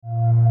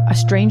a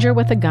stranger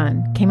with a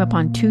gun came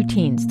upon 2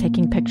 teens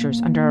taking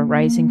pictures under a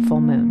rising full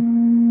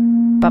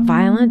moon. But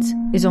violence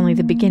is only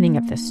the beginning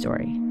of this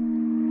story.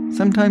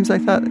 Sometimes I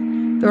thought,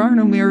 there are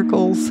no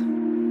miracles.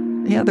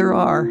 Yeah, there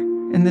are,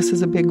 and this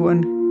is a big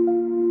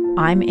one.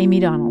 I'm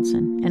Amy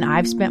Donaldson, and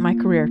I've spent my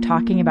career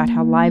talking about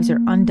how lives are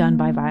undone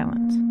by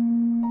violence.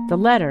 The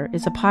Letter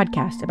is a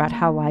podcast about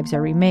how lives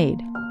are remade.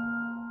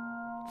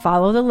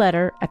 Follow The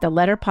Letter at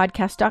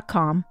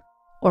theletterpodcast.com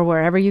or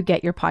wherever you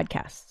get your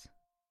podcasts.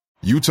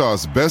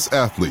 Utah's best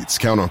athletes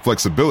count on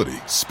flexibility,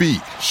 speed,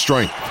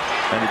 strength.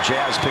 And the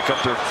Jazz pick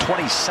up their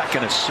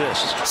 22nd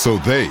assist. So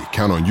they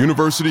count on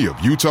University of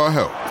Utah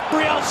Health.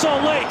 Real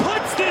Salt Lake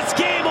puts this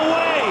game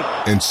away.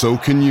 And so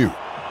can you.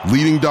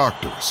 Leading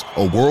doctors,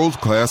 a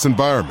world-class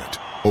environment,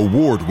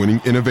 award-winning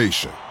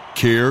innovation,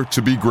 care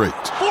to be great.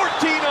 14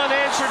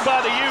 unanswered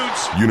by the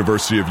Utes.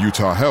 University of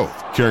Utah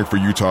Health, caring for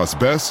Utah's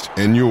best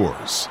and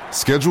yours.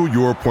 Schedule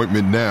your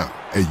appointment now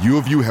at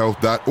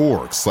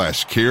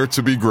uofuhealth.org/care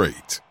to be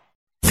great.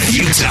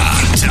 Utah,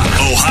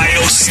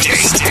 Ohio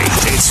State.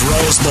 It's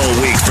Rose Bowl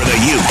week for the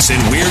Utes, and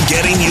we're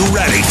getting you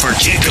ready for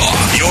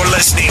kickoff. You're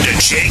listening to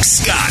Jake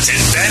Scott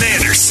and Ben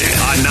Anderson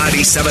on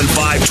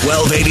 97.5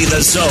 1280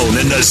 The Zone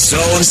and the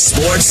Zone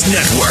Sports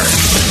Network.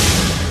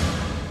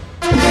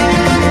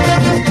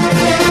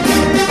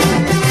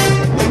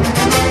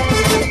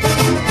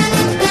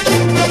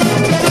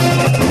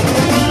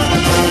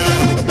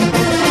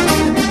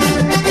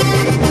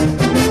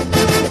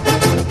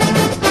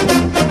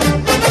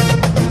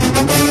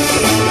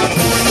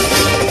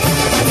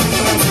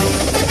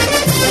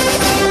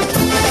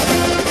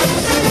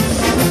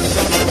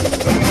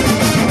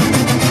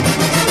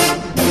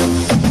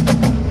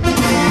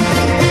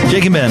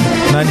 Jake and Ben,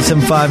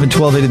 97.5 and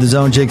 1280 The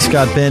Zone. Jake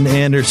Scott, Ben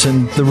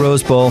Anderson, the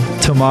Rose Bowl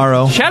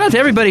tomorrow. Shout out to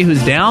everybody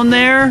who's down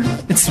there.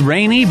 It's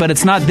rainy, but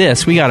it's not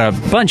this. We got a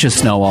bunch of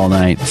snow all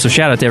night. So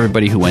shout out to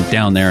everybody who went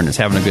down there and is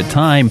having a good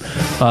time.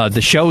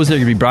 The shows that are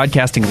going to be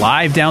broadcasting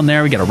live down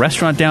there. We got a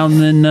restaurant down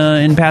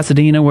in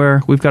Pasadena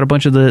where we've got a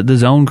bunch of the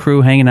Zone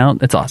crew hanging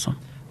out. It's awesome.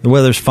 The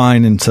weather's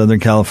fine in Southern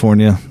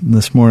California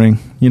this morning.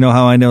 You know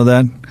how I know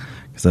that?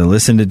 Because I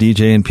listened to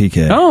DJ and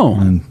PK. Oh.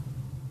 And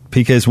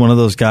PK is one of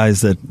those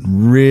guys that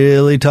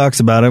really talks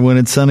about it when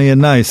it's sunny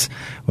and nice,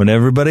 when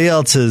everybody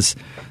else is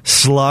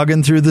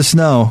slogging through the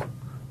snow.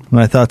 And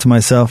I thought to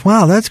myself,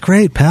 wow, that's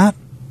great, Pat.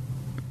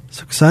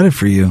 So excited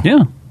for you.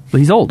 Yeah, but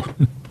he's old.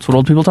 That's what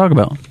old people talk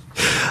about.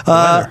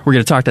 We're going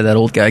to talk to that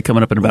old guy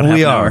coming up in about half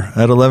an hour.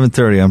 We are at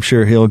 11:30. I'm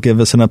sure he'll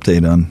give us an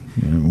update on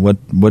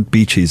what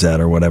beach he's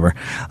at or whatever.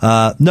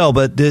 No,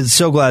 but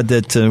so glad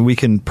that we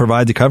can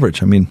provide the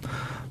coverage. I mean,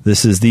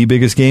 this is the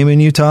biggest game in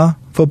Utah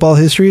football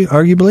history,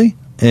 arguably.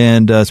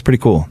 And it's pretty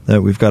cool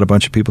that we've got a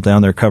bunch of people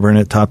down there covering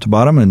it top to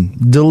bottom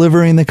and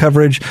delivering the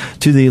coverage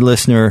to the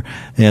listener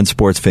and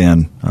sports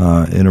fan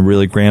in a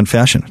really grand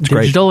fashion. It's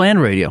great. Digital and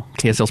radio.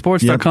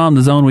 KSLSports.com,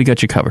 The Zone, we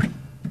got you covered.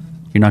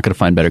 You're not going to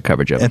find better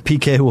coverage of it. And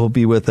PK will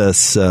be with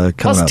us coming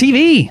Plus up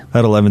TV.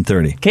 At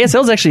 11:30.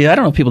 KSL's actually, I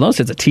don't know if people know, it's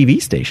a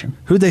TV station.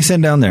 Who'd they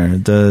send down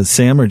there?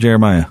 Sam or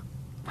Jeremiah?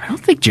 I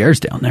don't think Jer's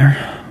down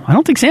there. I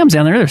don't think Sam's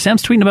down there either.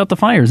 Sam's tweeting about the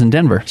fires in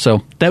Denver.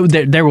 So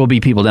there will be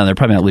people down there.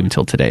 Probably not leaving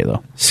until today,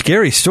 though.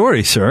 Scary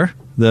story, sir.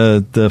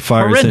 The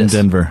fires Horrendous. in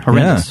Denver.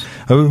 Horrendous.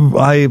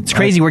 Yeah. It's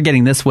crazy we're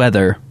getting this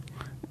weather,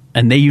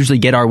 and they usually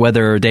get our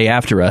weather a day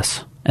after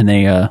us, and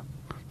they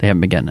haven't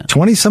been getting it.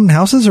 20-something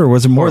houses, or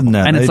was it more than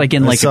that? And it's I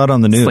saw it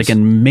on the news. It's like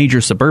in major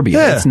suburbia.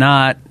 Yeah. It's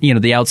not,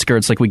 the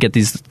outskirts. Like we get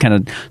these kind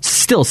of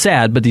still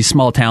sad, but these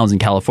small towns in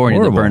California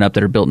Horrible. that burn up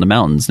that are built in the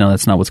mountains. No,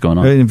 that's not what's going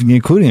on.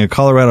 Including a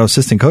Colorado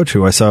assistant coach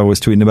who I saw was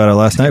tweeting about it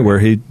last night, where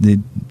he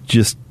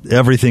just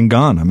everything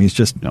gone. I mean, he's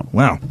just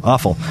wow,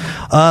 awful.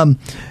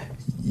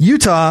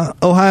 Utah,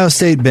 Ohio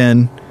State,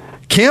 Ben,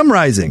 Cam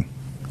Rising.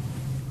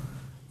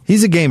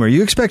 He's a gamer.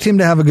 You expect him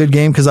to have a good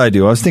game? Because I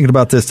do. I was thinking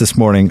about this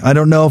morning. I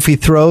don't know if he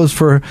throws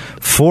for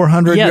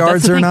 400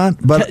 yards or not.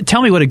 But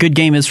tell me what a good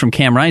game is from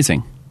Cam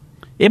Rising.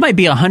 It might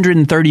be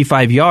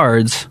 135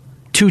 yards,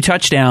 2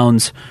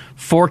 touchdowns,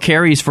 4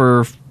 carries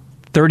for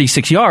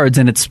 36 yards,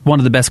 and it's one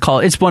of the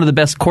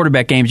best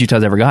quarterback games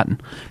Utah's ever gotten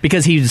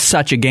because he's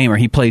such a gamer.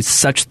 He plays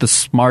such the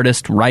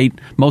smartest, right,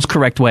 most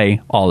correct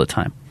way all the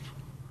time.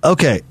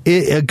 Okay,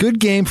 a good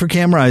game for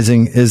Cam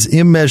Rising is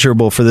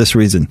immeasurable for this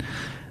reason.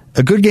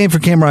 A good game for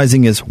Cam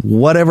Rising is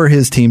whatever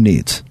his team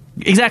needs.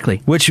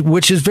 Exactly. Which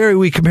is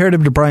we compared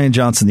him to Brian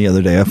Johnson the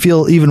other day. I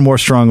feel even more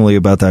strongly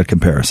about that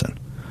comparison.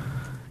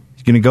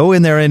 He's going to go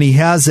in there, and he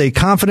has a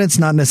confidence,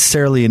 not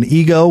necessarily an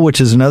ego,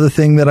 which is another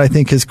thing that I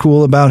think is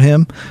cool about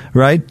him,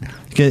 right?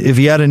 If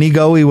he had an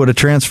ego, he would have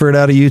transferred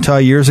out of Utah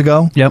years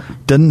ago. Yep.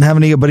 Doesn't have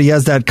an ego, but he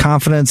has that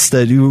confidence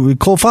that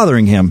Cole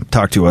Fotheringham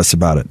talked to us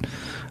about it.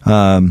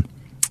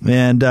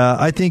 And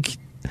I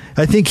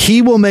think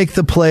he will make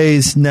the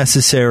plays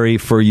necessary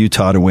for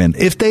Utah to win.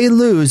 If they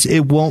lose,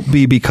 it won't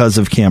be because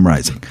of Cam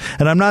Rising.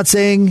 And I'm not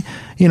saying,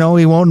 he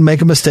won't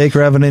make a mistake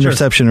or have an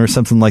interception or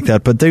something like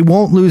that, but they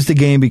won't lose the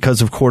game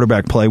because of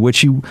quarterback play,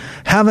 which you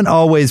haven't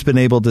always been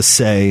able to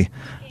say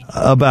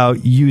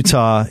about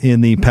Utah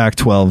in the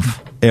Pac-12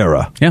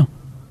 era. Yeah.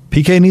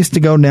 PK needs to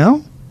go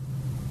now?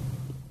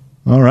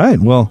 All right.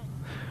 Well,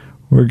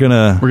 we're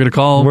gonna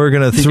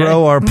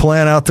throw our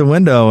plan out the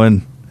window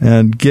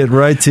and get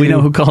right to. We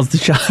know who calls the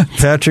shots.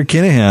 Patrick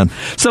Kinahan.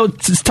 So,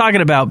 just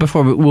talking about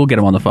before we'll get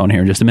him on the phone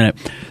here in just a minute.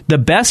 The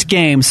best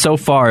game so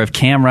far of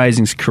Cam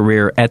Rising's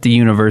career at the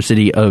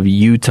University of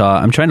Utah.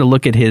 I'm trying to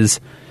look at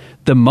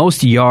the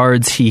most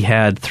yards he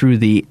had through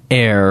the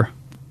air.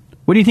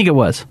 What do you think it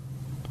was?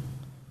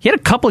 He had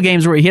a couple of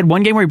games where he had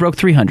one game where he broke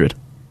 300.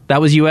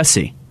 That was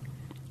USC.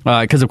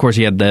 Because, of course,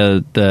 he had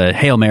the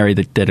Hail Mary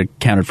that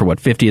accounted for,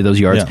 50 of those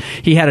yards. Yeah.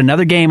 He had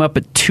another game up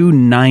at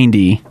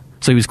 290,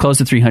 so he was close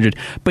to 300.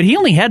 But he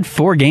only had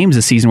 4 games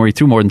this season where he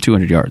threw more than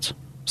 200 yards.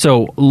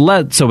 So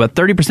about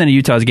 30% of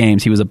Utah's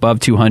games, he was above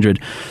 200.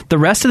 The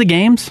rest of the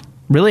games,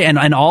 really,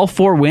 and all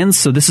 4 wins,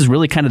 so this is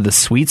really kind of the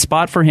sweet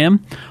spot for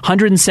him,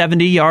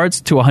 170 yards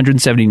to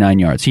 179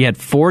 yards. He had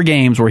 4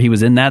 games where he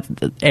was in that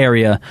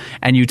area,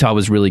 and Utah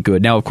was really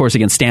good. Now, of course,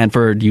 against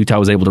Stanford, Utah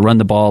was able to run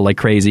the ball like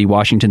crazy.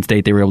 Washington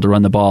State, they were able to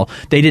run the ball.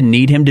 They didn't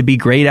need him to be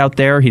great out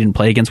there. He didn't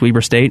play against Weber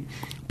State.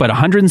 But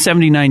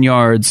 179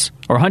 yards,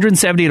 or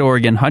 170 at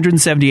Oregon,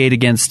 178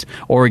 against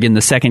Oregon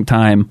the second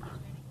time,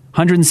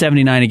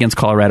 179 against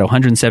Colorado,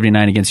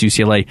 179 against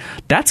UCLA.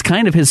 That's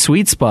kind of his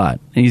sweet spot.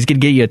 And he's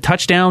going to get you a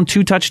touchdown,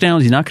 2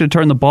 touchdowns. He's not going to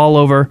turn the ball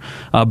over,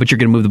 but you're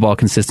going to move the ball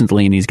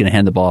consistently, and he's going to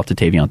hand the ball off to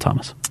Tavion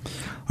Thomas.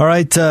 All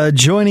right,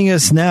 joining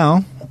us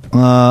now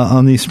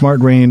on the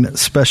Smart Rain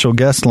special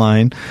guest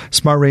line.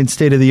 Smart Rain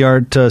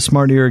state-of-the-art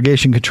smart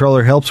irrigation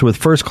controller helps with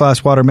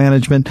first-class water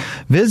management.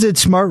 Visit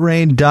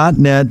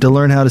smartrain.net to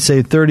learn how to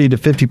save 30 to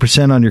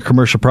 50% on your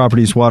commercial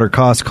property's water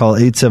costs. Call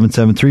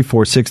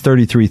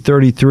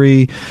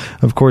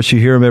 877-346-3333. Of course, you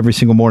hear him every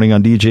single morning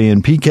on DJ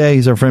and PK.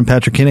 He's our friend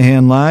Patrick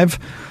Kinahan live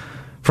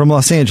from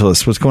Los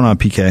Angeles. What's going on,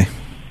 PK?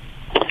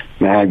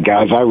 Man,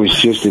 guys, I was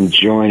just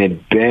enjoying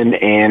it. Ben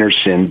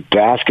Anderson,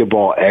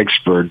 basketball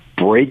expert,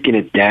 breaking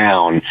it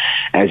down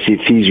as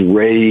if he's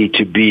ready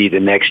to be the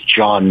next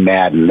John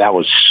Madden. That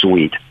was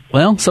sweet.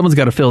 Well, someone's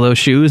got to fill those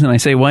shoes, and I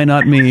say, why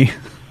not me?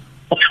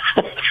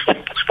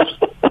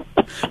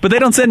 But they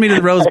don't send me to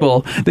the Rose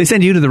Bowl. They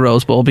send you to the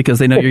Rose Bowl because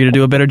they know you're going to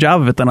do a better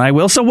job of it than I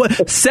will. So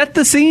set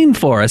the scene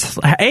for us.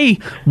 Hey,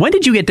 when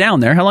did you get down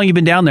there? How long have you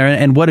been down there?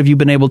 And what have you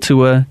been able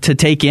to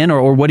take in,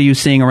 or what are you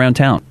seeing around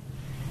town?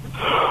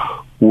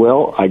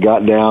 Well, I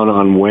got down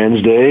on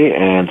Wednesday,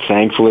 and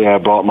thankfully I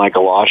bought my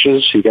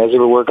galoshes. You guys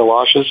ever wear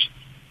galoshes?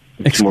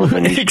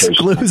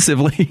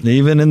 Exclusively.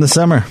 Even in the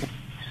summer.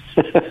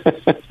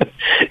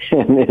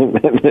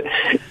 And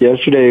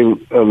yesterday,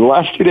 the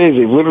last 2 days,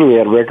 they've literally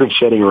had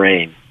record-setting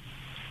rain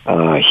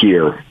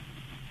here.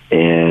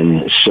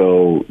 And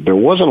so there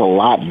wasn't a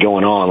lot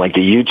going on. Like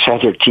the Utes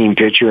had their team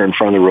picture in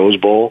front of the Rose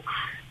Bowl,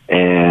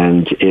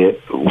 and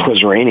it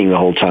was raining the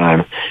whole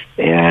time.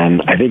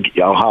 And I think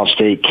Ohio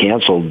State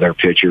canceled their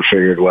pitcher,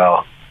 figured,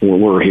 well,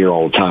 we're here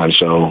all the time,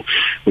 so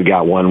we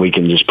got one we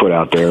can just put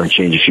out there and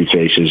change a few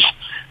faces.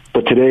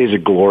 But today is a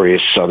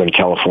glorious Southern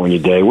California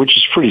day, which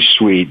is pretty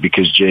sweet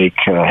because Jake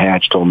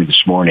Hatch told me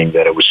this morning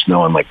that it was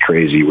snowing like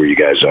crazy where you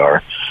guys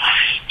are.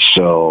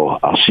 So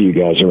I'll see you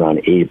guys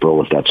around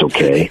April if that's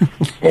okay.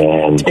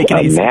 And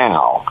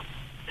now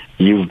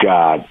you've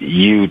got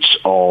Utes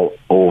all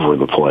over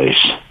the place,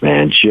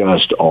 man,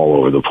 just all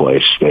over the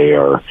place. They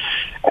are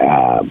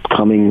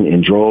coming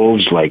in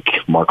droves like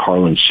Mark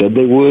Harlan said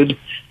they would.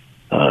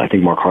 I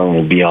think Mark Harlan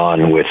will be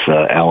on with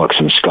Alex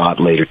and Scott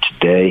later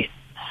today.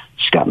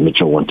 Scott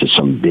Mitchell went to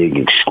some big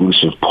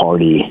exclusive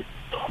party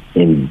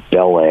in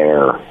Bel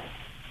Air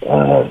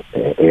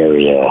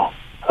area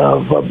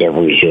of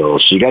Beverly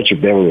Hills. So you got your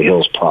Beverly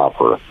Hills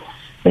proper,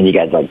 then you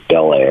got like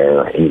Bel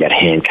Air, and you got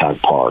Hancock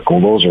Park.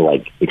 Well, those are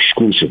like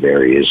exclusive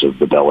areas of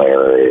the Bel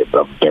Air area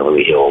of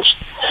Beverly Hills.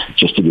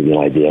 Just to give you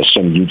an idea,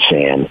 some Ute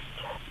fan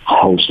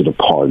hosted a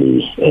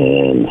party,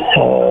 and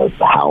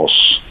the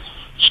house,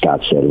 Scott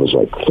said, it was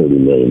like $30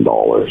 million.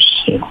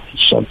 You know,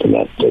 something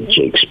that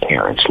Jake's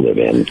parents live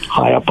in,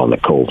 high up on the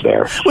cove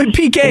there. Wait,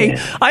 PK,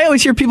 I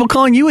always hear people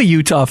calling you a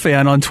Utah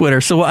fan on Twitter.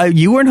 So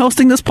you weren't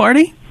hosting this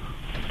party?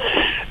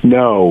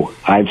 No.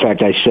 In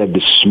fact, I said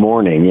this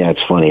morning, yeah,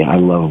 it's funny. I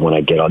love when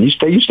I get on.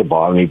 They used to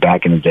bother me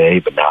back in the day,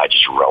 but now I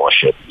just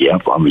relish it.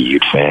 Yep, I'm a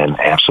Ute fan.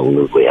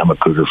 Absolutely. I'm a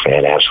Cougar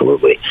fan.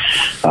 Absolutely.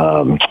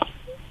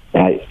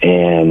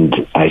 And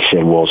I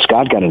said, well,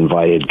 Scott got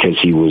invited because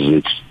he was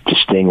a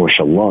distinguished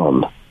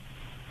alum.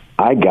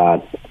 I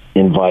got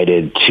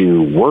invited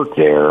to work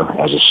there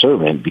as a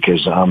servant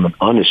because I'm an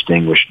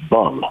undistinguished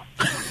bum.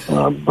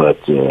 But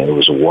it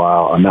was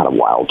not a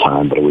wild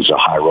time, but it was a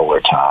high roller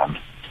time.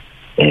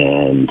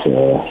 And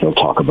he'll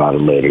talk about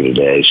it later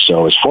today.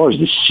 So as far as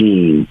the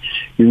scene,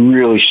 you're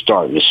really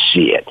starting to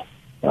see it.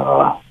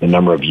 The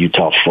number of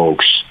Utah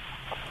folks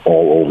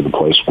all over the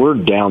place. We're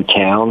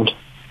downtown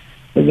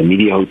in the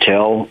Media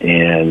Hotel,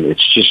 and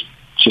it's just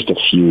a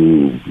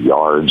few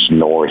yards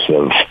north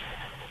of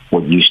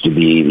what used to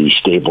be the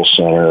Staples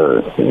Center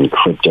and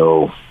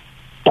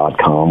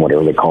Crypto.com,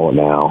 whatever they call it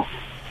now.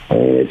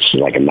 It's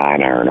like a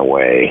 9-iron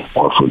away,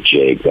 or for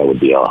Jake, that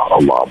would be a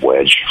lob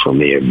wedge. For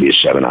me, it would be a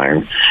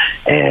 7-iron.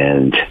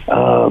 And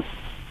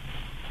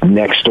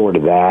next door to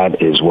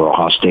that is where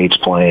Ohio State's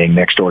playing.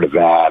 Next door to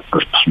that,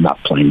 or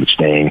not playing but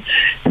staying,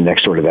 and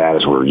next door to that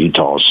is where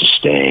Utah is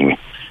staying.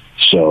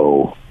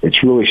 So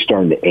it's really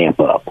starting to amp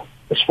up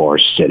as far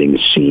as setting the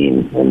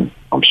scene, and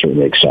I'm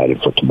certainly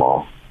excited for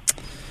tomorrow.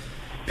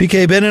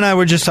 PK, Ben and I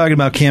were just talking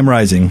about Cam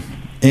Rising,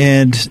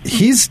 and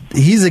he's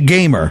a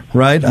gamer,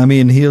 right? I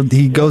mean,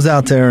 he goes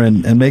out there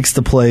and makes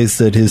the plays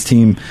that his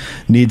team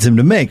needs him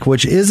to make,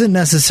 which isn't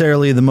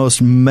necessarily the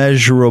most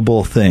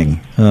measurable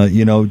thing.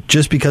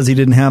 Just because he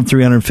didn't have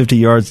 350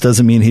 yards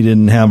doesn't mean he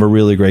didn't have a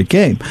really great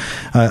game.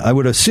 I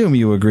would assume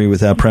you agree with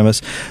that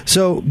premise.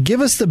 So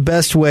give us the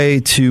best way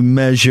to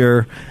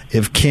measure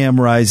if Cam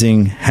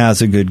Rising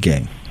has a good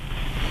game.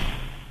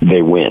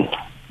 They win.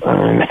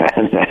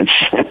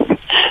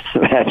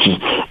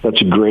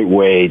 That's a great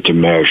way to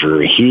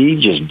measure. He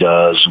just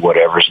does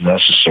whatever's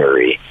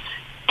necessary.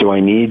 Do I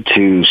need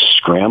to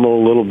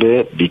scramble a little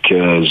bit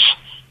because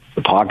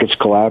the pocket's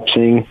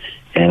collapsing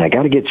and I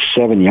got to get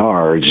 7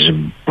 yards,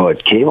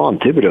 but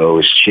Kayvon Thibodeau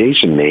is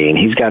chasing me and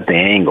he's got the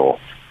angle.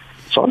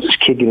 So I'll just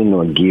kick it into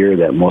a gear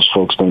that most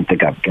folks don't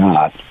think I've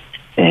got,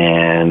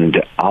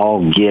 and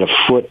I'll get a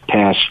foot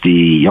past the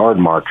yard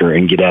marker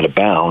and get out of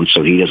bounds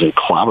so he doesn't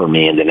clobber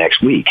me into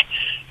next week,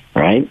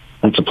 right?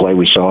 That's a play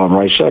we saw in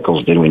Rice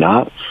Eccles, did we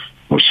not?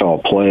 We saw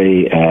a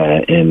play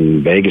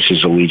in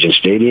Vegas' Allegiant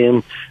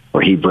Stadium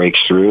where he breaks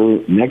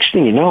through. Next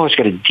thing you know, it's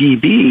got a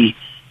DB,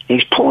 and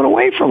he's pulling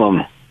away from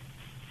him.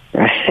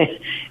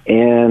 Right?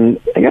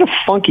 And I got a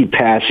funky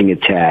passing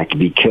attack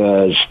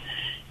because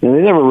they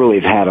never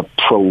really have had a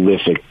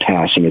prolific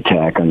passing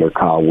attack under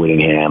Kyle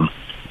Whittingham.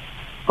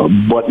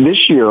 But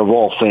this year, of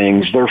all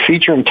things, they're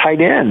featuring tight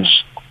ends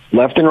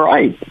left and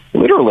right,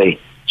 literally.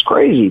 It's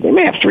crazy. They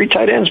may have 3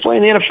 tight ends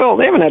playing in the NFL.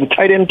 They haven't had a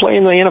tight end play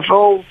in the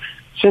NFL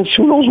since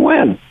who knows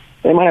when.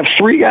 They might have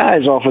 3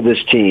 guys off of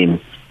this team.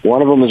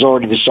 One of them has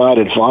already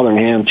decided,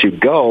 Fotheringham, to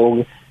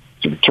go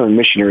to return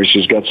missionaries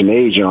who's got some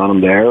age on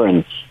him there,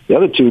 and the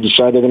other 2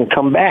 decide they're going to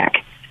come back.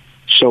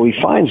 So he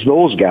finds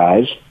those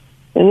guys,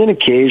 and then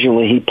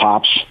occasionally he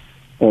pops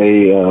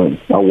a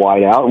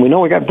wide out. And we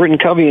know we got Britton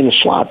Covey in the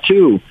slot,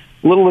 too.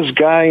 Littlest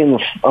guy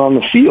on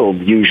the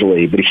field,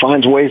 usually, but he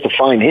finds ways to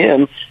find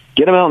him,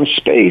 get him out in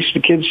space.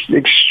 The kid's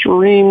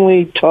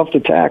extremely tough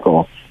to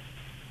tackle.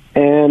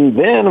 And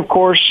then, of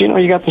course,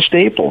 you got the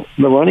staple,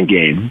 the running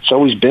game. It's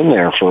always been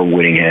there for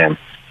Whittingham.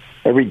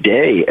 Every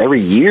day,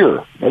 every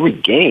year, every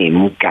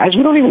game, guys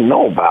we don't even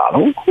know about.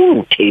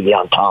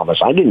 Tavion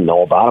Thomas, I didn't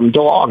know about him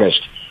until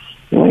August.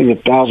 He's a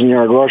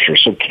 1,000-yard rusher.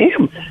 So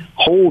Cam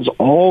holds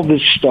all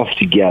this stuff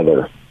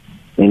together,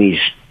 and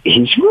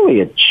he's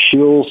really a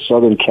chill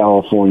Southern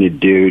California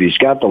dude. He's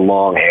got the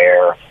long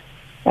hair.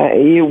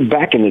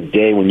 Back in the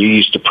day when you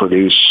used to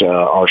produce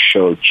our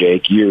show,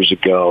 Jake, years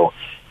ago,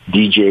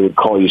 DJ would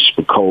call you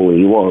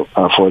Spicoli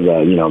for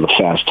the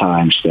Fast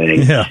Times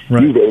thing. Yeah,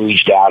 right. You've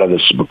aged out of the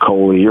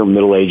Spicoli. You're a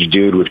middle-aged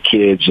dude with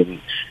kids and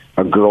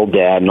a girl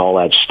dad and all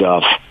that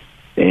stuff.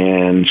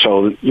 And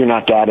so you're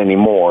not that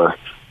anymore.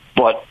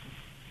 But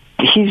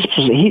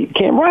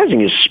Cam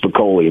Rising is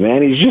Spicoli,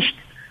 man. He's just,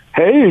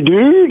 hey,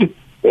 dude.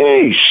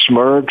 He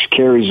smirks,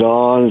 carries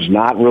on, is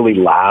not really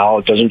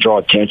loud, doesn't draw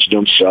attention to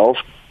himself,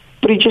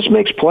 but he just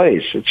makes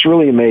plays. It's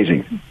really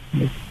amazing.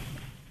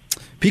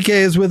 PK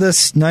is with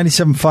us,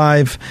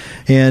 97.5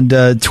 and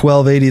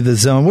 1280 The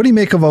Zone. What do you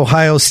make of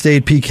Ohio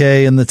State,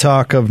 PK, and the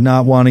talk of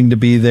not wanting to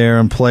be there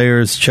and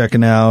players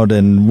checking out?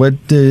 And what,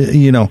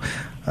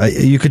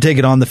 you could take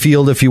it on the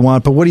field if you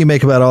want, but what do you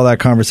make about all that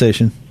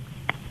conversation?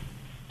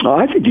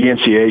 I think the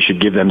NCAA should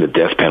give them the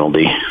death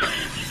penalty.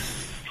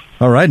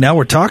 All right, now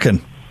we're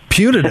talking.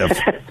 Punitive.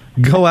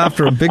 Go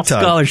after them big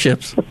time.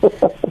 Scholarships.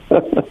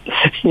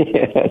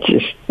 Yeah,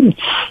 just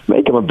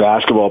make them a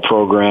basketball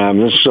program.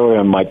 This is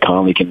so Mike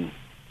Conley can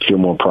feel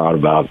more proud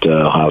about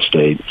Ohio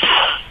State.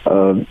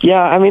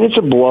 It's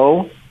a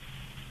blow.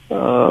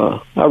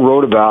 I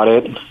wrote about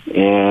it,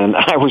 and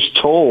I was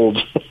told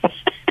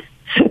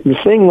the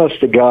thing must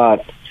have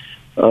got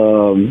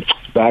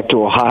back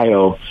to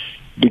Ohio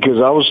because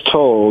I was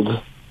told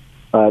at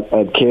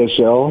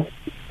KSL,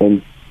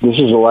 and this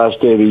is the last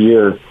day of the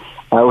year,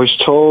 I was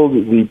told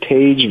the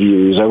page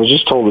views, I was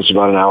just told this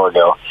about an hour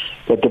ago,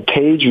 that the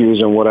page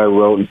views on what I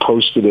wrote and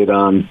posted it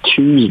on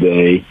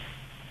Tuesday,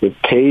 the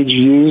page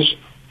views,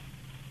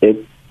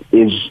 it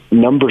is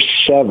number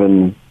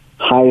 7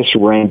 highest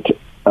ranked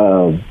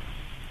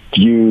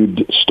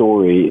viewed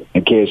story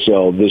at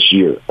KSL this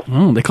year.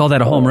 Oh, they call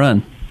that a home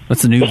run.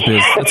 That's a news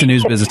biz. That's a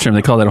news business term.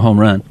 They call that a home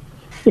run.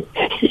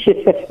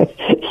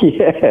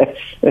 Yes.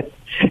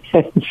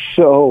 And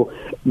so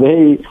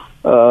they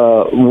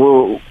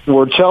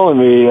were telling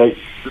me, like,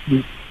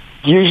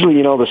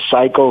 usually, the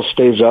cycle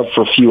stays up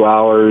for a few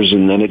hours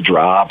and then it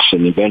drops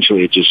and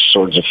eventually it just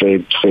sort of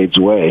fades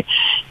away.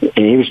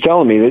 And he was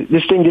telling me that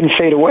this thing didn't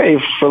fade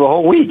away for the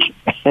whole week.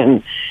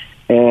 And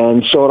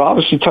so it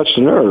obviously touched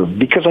the nerve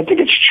because I think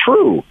it's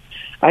true.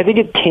 I think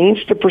it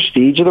taints the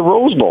prestige of the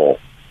Rose Bowl.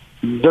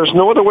 There's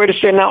no other way to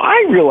say it. Now,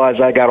 I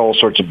realize I got all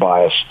sorts of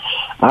bias.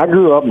 I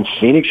grew up in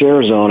Phoenix,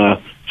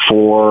 Arizona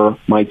for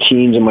my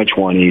teens and my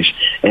 20s.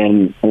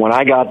 And when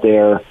I got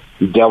there,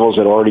 the Devils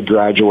had already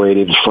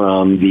graduated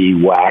from the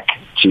WAC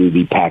to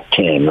the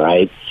Pac-10,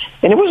 right?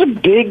 And it was a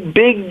big,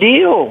 big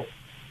deal.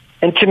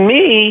 And to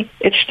me,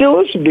 it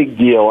still is a big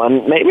deal.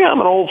 And maybe I'm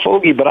an old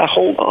fogey, but I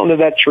hold on to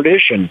that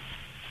tradition.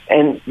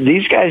 And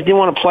these guys didn't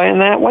want to play in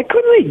that. Why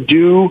couldn't they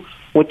do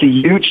what the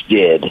Utes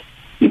did?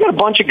 You got a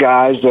bunch of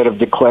guys that have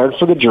declared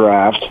for the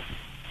draft,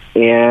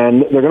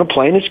 and they're going to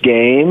play in this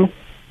game,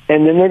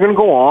 and then they're going to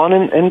go on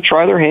and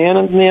try their hand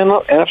in the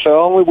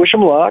NFL, and we wish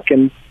them luck.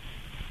 And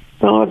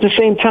at the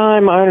same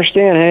time, I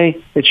understand,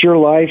 hey, it's your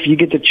life. You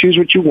get to choose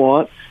what you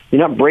want.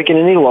 You're not breaking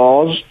any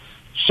laws.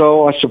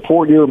 So I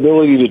support your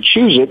ability to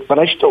choose it, but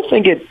I still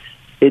think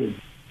it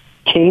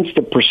taints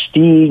the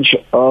prestige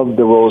of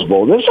the Rose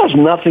Bowl. This has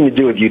nothing to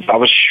do with Ute. I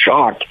was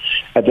shocked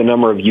at the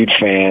number of Ute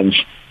fans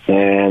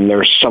and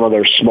there's some of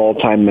their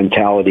small-time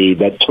mentality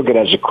that took it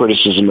as a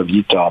criticism of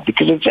Utah,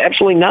 because it's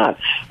absolutely not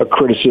a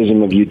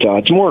criticism of Utah.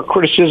 It's more a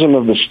criticism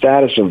of the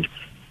status of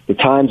the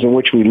times in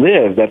which we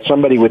live, that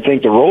somebody would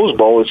think the Rose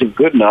Bowl isn't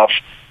good enough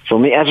for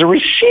me as a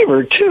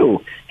receiver,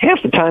 too.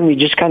 Half the time you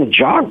just kind of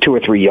jog 2 or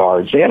 3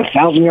 yards. They had a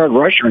 1,000-yard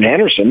rusher in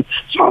Henderson,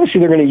 so obviously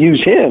they're going to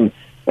use him.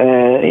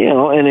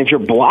 And if you're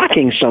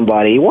blocking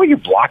somebody, well, you're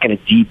blocking a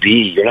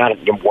DB. You're not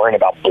worrying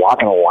about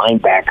blocking a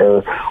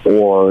linebacker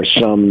or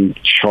some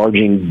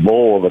charging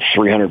bull of a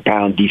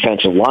 300-pound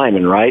defensive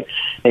lineman, right?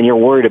 And you're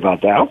worried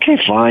about that. Okay,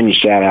 fine, you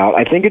sat out.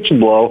 I think it's a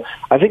blow.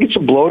 I think it's a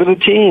blow to the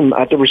team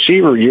at the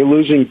receiver. You're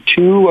losing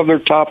 2 of their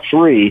top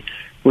 3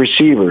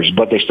 receivers,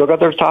 but they still got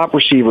their top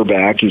receiver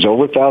back. He's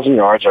over 1,000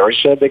 yards. I already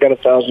said they got a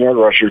 1,000-yard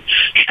rusher.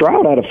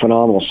 Stroud had a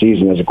phenomenal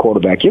season as a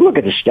quarterback. You look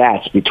at the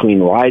stats between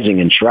Rising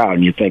and Stroud,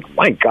 and you think,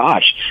 my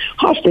gosh,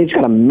 Ohio State's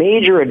got a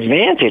major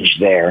advantage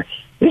there.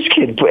 This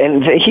kid,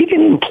 and he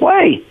didn't even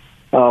play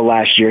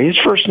last year. His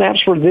first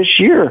snaps were this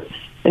year,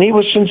 and he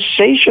was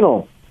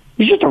sensational.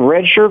 He's just a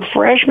redshirt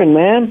freshman,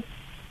 man.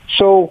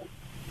 So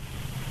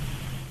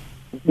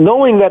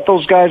knowing that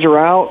those guys are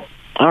out,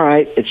 all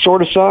right, it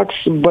sort of sucks,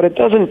 but it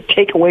doesn't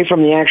take away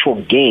from the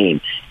actual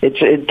game.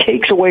 It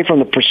takes away from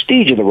the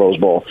prestige of the Rose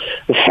Bowl.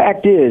 The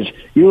fact is,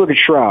 you look at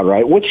Stroud,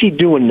 right? What's he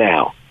doing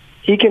now?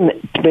 He can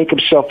make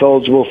himself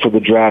eligible for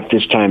the draft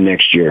this time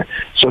next year.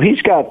 So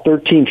he's got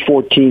 13,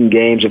 14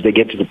 games if they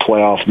get to the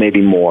playoffs,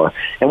 maybe more.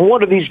 And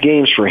what are these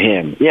games for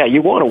him? Yeah,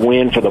 you want to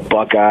win for the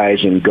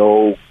Buckeyes and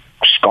go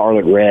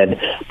scarlet red,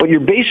 but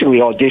you're basically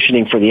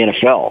auditioning for the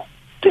NFL.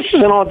 This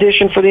is an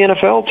audition for the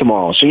NFL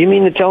tomorrow. So you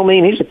mean to tell me,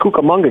 and he's a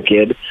Cucamonga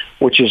kid,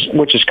 which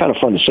is kind of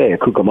fun to say, a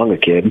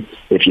Cucamonga kid.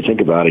 If you think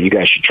about it, you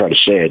guys should try to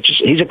say it.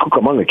 He's a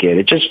Cucamonga kid.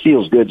 It just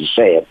feels good to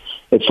say it.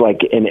 It's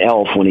like an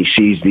elf when he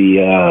sees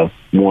the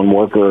one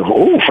worker.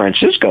 Oh,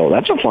 Francisco,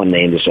 that's a fun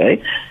name to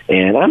say.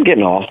 And I'm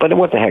getting off, but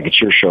what the heck? It's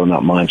your show,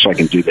 not mine, so I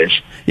can do this.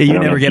 Yeah, you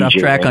never get off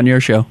track on your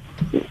show.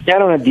 Yeah, I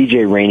don't have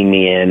DJ reining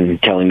me in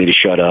and telling me to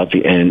shut up.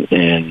 And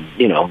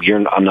you know,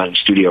 I'm not in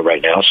studio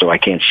right now, so I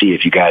can't see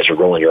if you guys are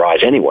rolling your eyes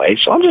anyway.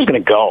 So I'm just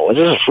going to go. This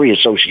is a free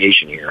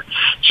association here.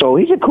 So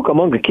he's a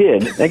Cucamonga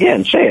kid.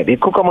 Again, say it. He's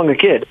a Cucamonga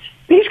kid.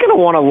 He's going to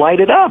want to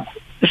light it up.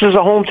 This is a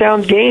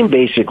hometown game,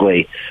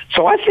 basically.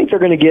 So I think they're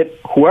going to get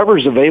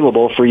whoever's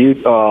available for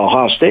you,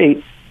 Ohio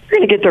State. They're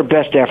going to get their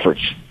best efforts.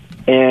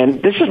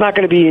 And this is not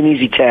going to be an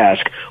easy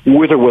task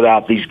with or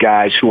without these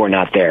guys who are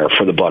not there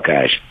for the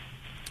Buckeyes.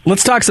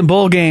 Let's talk some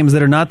bowl games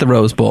that are not the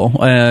Rose Bowl.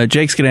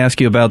 Jake's going to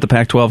ask you about the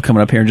Pac-12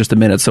 coming up here in just a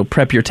minute, so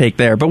prep your take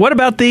there. But what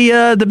about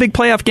the big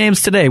playoff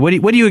games today? What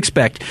do you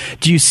expect?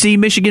 Do you see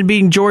Michigan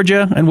beating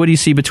Georgia, and what do you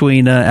see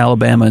between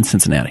Alabama and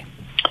Cincinnati?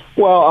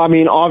 Well, I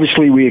mean,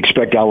 obviously we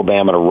expect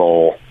Alabama to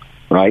roll,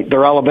 right?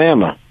 They're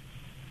Alabama.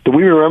 Do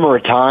we remember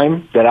a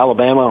time that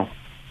Alabama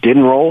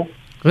didn't roll?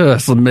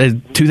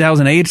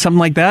 2008, something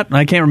like that?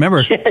 I can't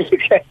remember. Yeah,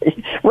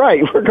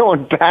 right. We're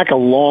going back a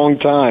long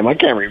time. I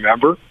can't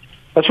remember.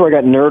 That's where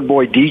I got Nerd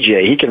Boy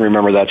DJ. He can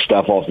remember that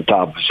stuff off the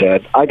top of his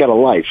head. I got a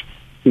life.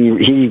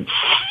 He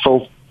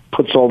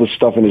puts all this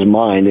stuff in his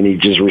mind, and he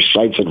just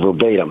recites it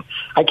verbatim.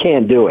 I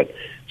can't do it.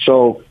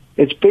 So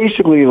it's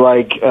basically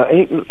like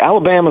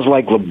Alabama's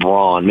like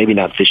LeBron, maybe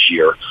not this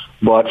year,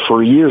 but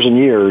for years and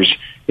years,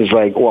 is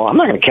like, well, I'm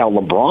not going to count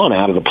LeBron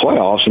out of the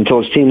playoffs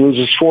until his team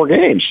loses 4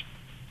 games.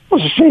 It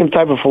was the same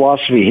type of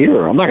philosophy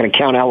here. I'm not going to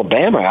count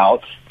Alabama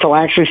out until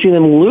I actually see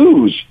them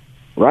lose,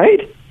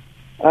 right?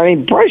 I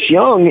mean, Bryce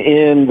Young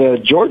in the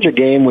Georgia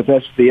game with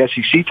the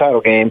SEC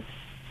title game,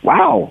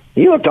 wow,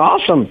 he looked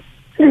awesome.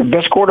 He's the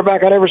best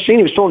quarterback I'd ever seen.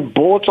 He was throwing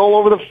bullets all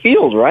over the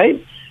field,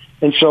 right?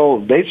 And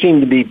so they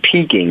seem to be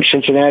peaking.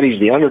 Cincinnati's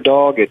the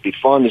underdog. It'd be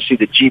fun to see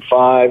the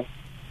G5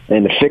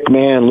 and the Fick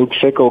man, Luke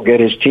Fickell, get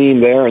his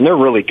team there, and they're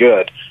really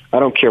good. I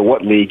don't care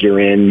what league you're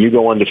in. You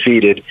go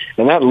undefeated,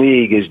 and that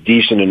league is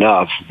decent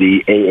enough,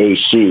 the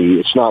AAC.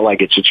 It's not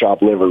like it's a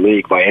chop liver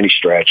league by any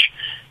stretch.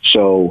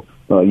 So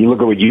you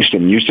look at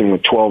Houston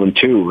with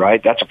 12-2,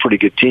 right? That's a pretty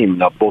good team.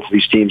 Now, both of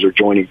these teams are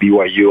joining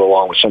BYU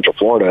along with Central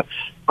Florida.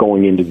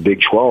 going into the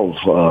Big 12,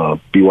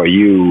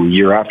 BYU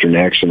year after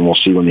next, and we'll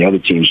see when the other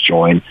teams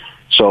join.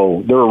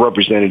 So they're a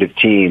representative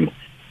team.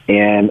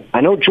 And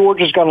I know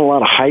Georgia's gotten a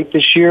lot of hype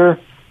this year,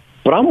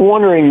 but I'm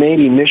wondering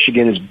maybe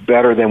Michigan is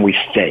better than we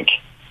think.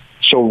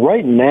 So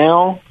right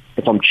now,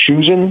 if I'm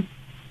choosing,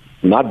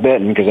 I'm not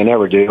betting because I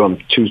never do. I'm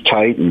too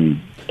tight and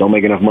don't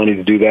make enough money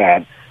to do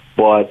that.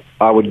 But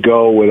I would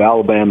go with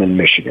Alabama and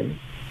Michigan.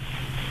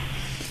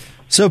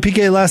 So,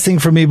 PK, last thing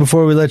for me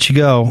before we let you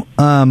go.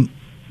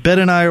 Ben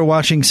and I are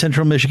watching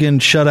Central Michigan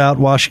shut out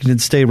Washington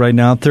State right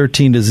now,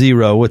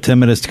 13-0 with 10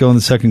 minutes to go in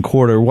the second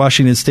quarter.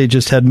 Washington State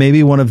just had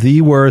maybe one of the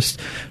worst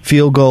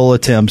field goal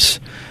attempts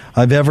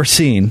I've ever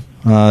seen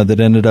that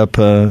ended up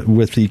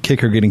with the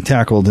kicker getting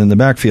tackled in the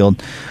backfield.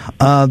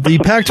 The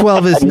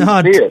Pac-12 is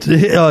not...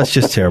 it's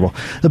just terrible.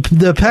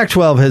 The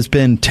Pac-12 has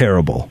been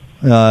terrible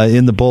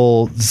in the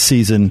bowl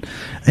season,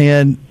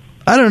 and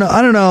I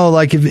don't know.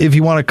 Like, if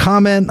you want to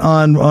comment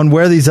on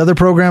where these other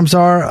programs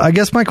are, I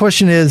guess my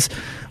question is,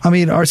 I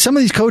mean, are some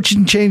of these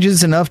coaching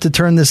changes enough to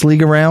turn this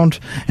league around?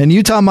 And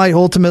Utah might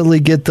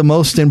ultimately get the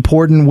most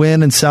important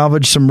win and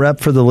salvage some rep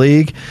for the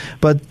league.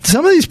 But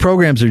some of these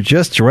programs are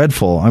just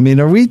dreadful. I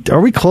mean, are we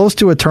close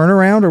to a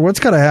turnaround, or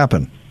what's got to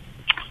happen?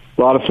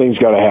 A lot of things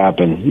got to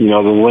happen. You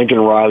know, the Lincoln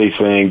Riley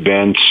thing.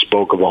 Ben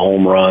spoke of a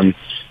home run.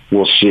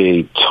 We'll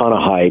see. Ton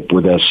of hype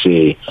with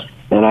SC.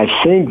 And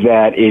I think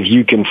that if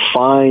you can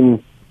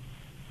find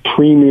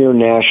premier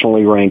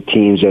nationally ranked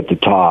teams at the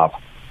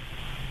top,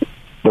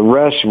 the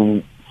rest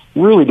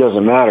really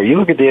doesn't matter. You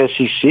look at the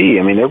SEC.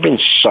 I mean, they've been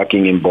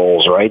sucking in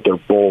bowls, right? Their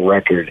bowl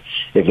record,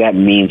 if that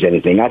means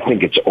anything. I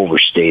think it's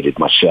overstated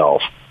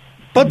myself.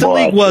 But the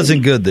league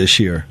wasn't good this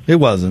year. It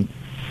wasn't.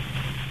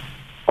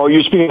 Oh,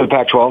 you're speaking of the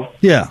Pac-12?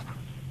 Yeah.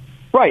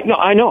 Right. No,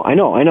 I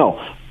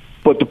know.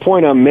 But the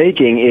point I'm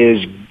making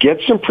is get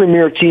some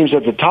premier teams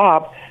at the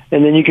top,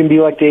 and then you can be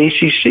like the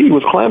ACC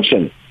with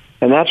Clemson.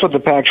 And that's what the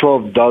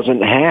Pac-12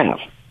 doesn't have.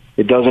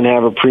 It doesn't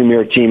have a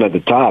premier team at the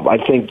top. I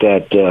think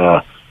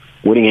that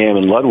Whittingham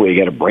and Ludwig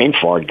had a brain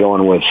fart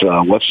going with,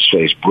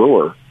 what's-his-face,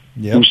 Brewer.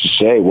 Yep. Who's to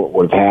say what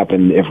would have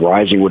happened if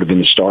Rising would have been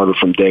the starter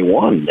from day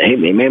one? They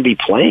may be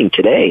playing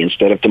today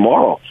instead of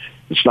tomorrow.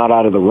 It's not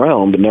out of the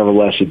realm, but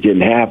nevertheless, it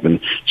didn't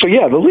happen. So,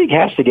 yeah, the league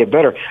has to get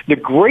better. The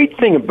great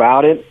thing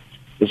about it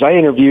is I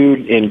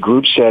interviewed in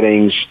group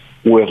settings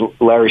with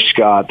Larry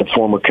Scott, the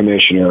former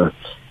commissioner,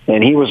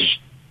 and he was,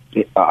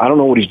 I don't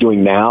know what he's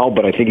doing now,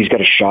 but I think he's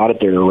got a shot at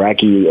their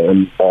Iraqi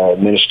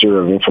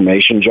Minister of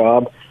Information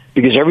job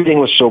because everything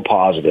was so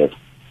positive.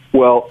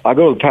 Well, I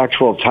go to the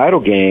Pac-12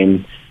 title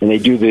game, and they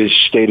do this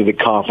state of the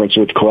conference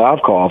with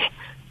Klavkov,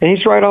 and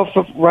he's right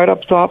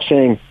up top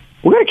saying,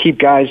 we're going to keep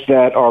guys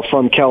that are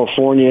from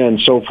California and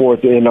so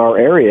forth in our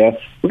area.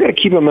 We're going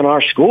to keep them in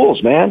our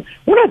schools, man.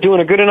 We're not doing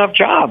a good enough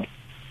job.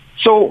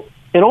 So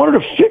in order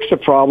to fix the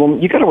problem,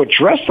 you got to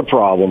address the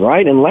problem,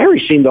 right? And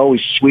Larry seemed to always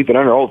sweep it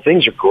under. Oh,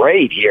 things are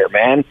great here,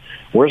 man.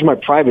 Where's my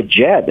private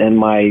jet and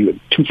my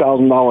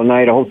 $2,000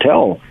 night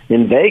hotel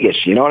in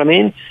Vegas? You know what I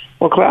mean?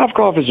 Well,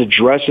 Klavkov is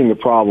addressing the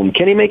problem.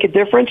 Can he make a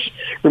difference?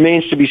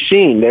 Remains to be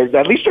seen.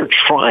 At least they're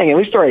trying. At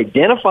least they're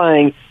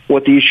identifying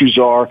what the issues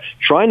are,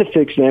 trying to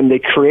fix them. They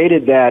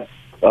created that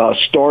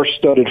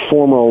star-studded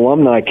former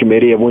alumni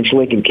committee, of which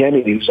Lincoln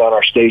Kennedy, who's on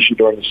our station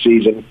during the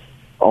season,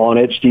 on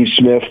it, Steve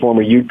Smith,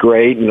 former Ute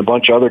great, and a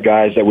bunch of other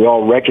guys that we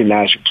all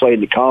recognize who played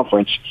in the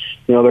conference.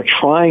 You know, they're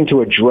trying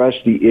to address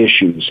the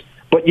issues.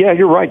 But, yeah,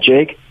 you're right,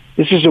 Jake.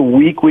 This is a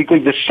weak league.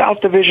 The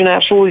South Division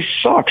absolutely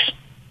sucks.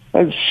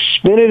 I'd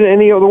spin it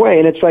any other way.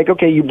 And it's like,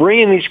 okay, you bring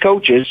in these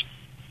coaches,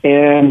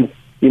 and,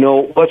 you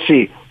know, let's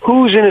see,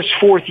 who's in his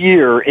fourth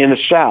year in the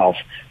South?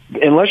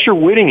 Unless you're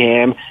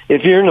Whittingham,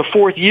 if you're in the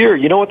fourth year,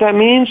 you know what that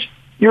means?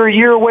 You're a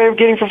year away of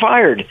getting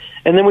fired.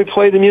 And then we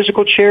play the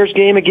musical chairs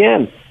game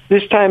again.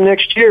 This time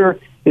next year,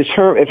 if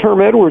Herm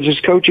Edwards is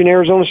coaching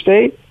Arizona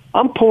State,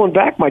 I'm pulling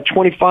back my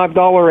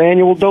 $25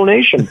 annual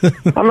donation.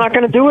 I'm not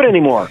going to do it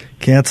anymore.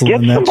 Cancel.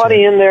 Get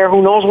somebody in there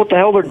who knows what the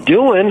hell they're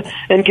doing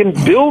and can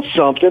build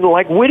something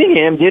like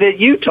Whittingham did at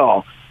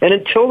Utah. And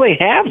until they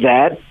have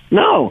that,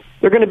 no,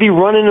 they're going to be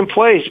running in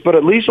place. But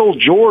at least old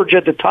George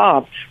at the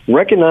top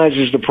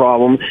recognizes the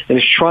problem and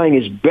is trying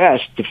his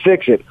best to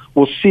fix it.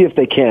 We'll see if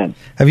they can.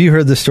 Have you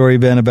heard the story,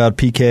 Ben, about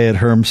PK at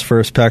Herm's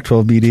first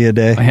Pac-12 Media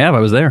Day? I have.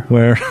 I was there.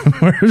 Where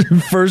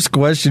first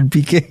question,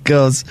 PK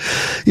goes,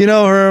 you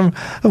know, Herm,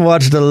 I've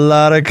watched a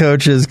lot of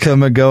coaches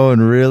come and go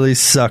and really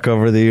suck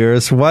over the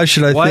years. Why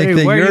should I think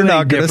that you're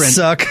not going to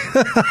suck?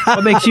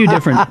 What makes you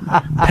different,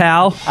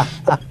 pal?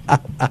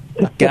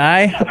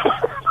 Guy?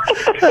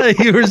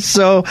 You were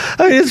so...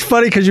 I mean, it's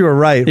funny because you were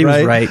right, He right?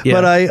 was right, yeah.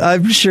 But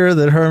I'm sure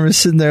that Herm is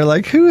sitting there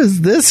like, who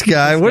is this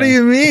guy? What do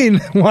you mean?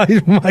 Why,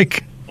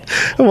 Mike?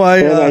 Why?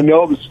 And I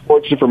know the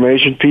sports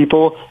information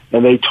people,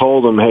 and they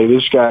told him, hey,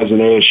 this guy's an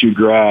ASU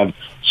grad,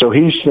 so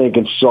he's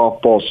thinking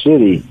softball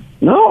city.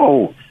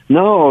 No,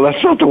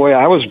 that's not the way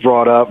I was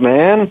brought up,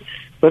 man.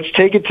 Let's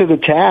take it to the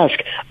task.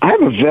 I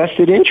have a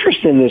vested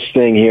interest in this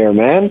thing here,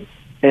 man.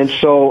 And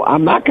so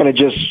I'm not going to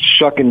just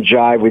shuck and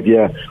jive with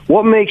you.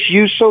 What makes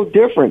you so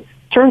different?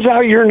 Turns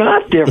out you're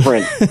not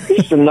different.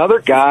 He's another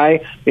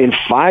guy in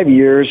 5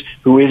 years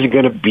who isn't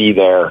going to be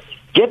there.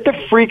 Get the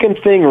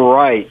freaking thing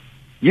right.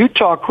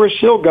 Utah, Chris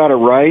Hill got it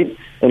right,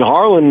 and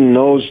Harlan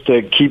knows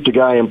to keep the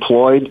guy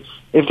employed.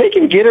 If they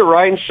can get it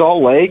right in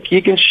Salt Lake,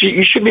 you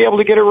should be able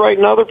to get it right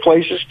in other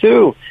places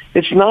too.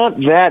 It's not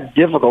that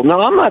difficult.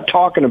 Now, I'm not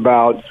talking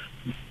about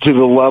to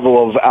the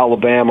level of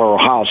Alabama or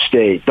Ohio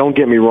State. Don't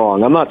get me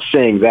wrong. I'm not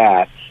saying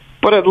that.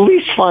 But at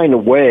least find a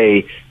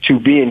way to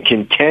be in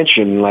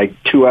contention like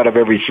 2 out of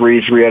every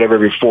 3, 3 out of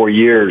every 4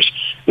 years.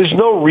 There's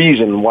no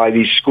reason why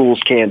these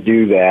schools can't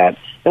do that.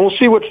 And we'll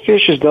see what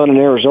Fish has done in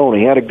Arizona.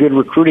 He had a good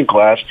recruiting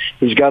class.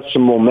 He's got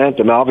some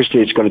momentum.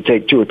 Obviously, it's going to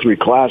take 2 or 3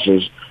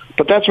 classes.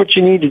 But that's what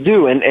you need to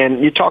do.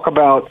 And you talk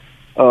about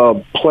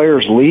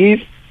players leave.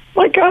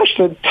 My gosh,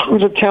 there's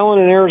tons of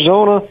talent in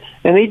Arizona,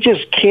 and they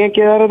just can't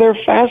get out of there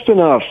fast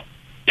enough.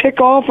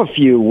 Pick off a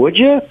few, would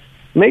you?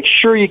 Make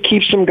sure you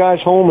keep some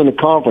guys home in the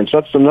conference.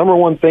 That's the number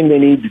one thing they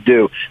need to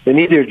do. They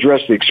need to address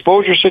the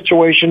exposure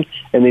situation,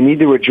 and they need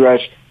to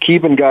address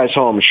keeping guys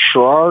home.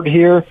 Sherrard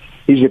here,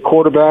 he's a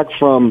quarterback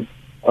from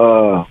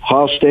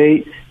Ohio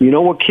State. You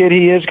know what kid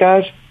he is,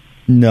 guys?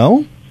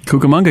 No.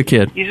 Cucamonga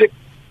kid.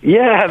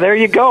 Yeah, there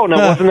you go.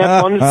 Now, wasn't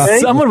that fun to say?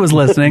 Someone was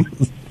listening.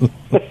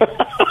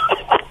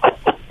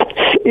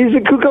 He's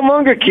a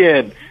Cucamonga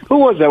kid. Who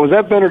was that? Was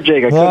that Ben or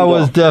Jake? That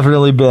was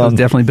definitely Ben. It was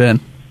definitely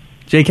Ben.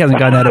 Jake hasn't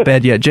gotten out of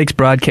bed yet. Jake's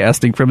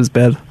broadcasting from his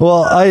bed.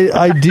 Well,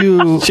 I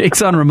do.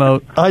 Jake's on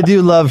remote. I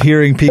do love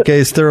hearing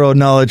PK's thorough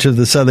knowledge of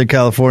the Southern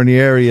California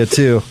area,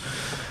 too.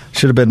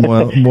 Should have been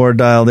more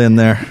dialed in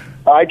there.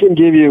 I can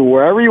give you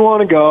wherever you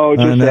want to go.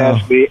 Just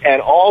ask me.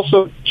 And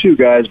also, too,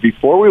 guys,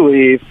 before we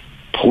leave,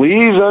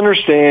 please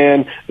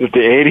understand that the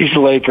 80s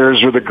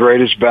Lakers are the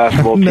greatest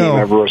basketball team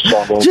ever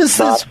assembled. It's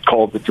not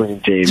called the Dream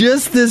Team.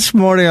 Just this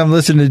morning, I'm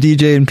listening to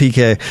DJ and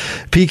PK.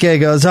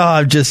 PK goes,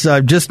 I'm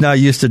just not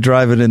used to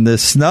driving in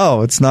this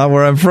snow. It's not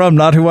where I'm from,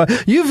 not who I...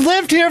 You've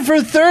lived here for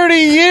 30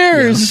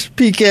 years,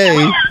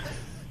 PK.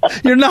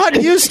 You're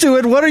not used to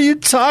it. What are you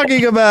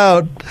talking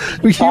about?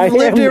 You've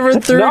lived here for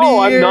 30 years. No,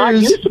 I'm not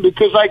used to it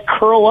because I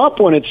curl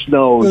up when it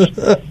snows.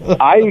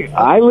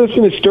 I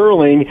listen to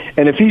Sterling,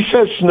 and if he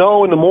says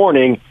snow in the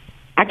morning,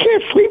 I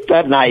can't sleep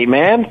that night,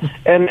 man.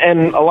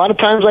 And a lot of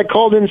times I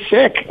called in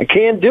sick. I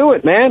can't do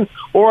it, man.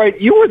 Or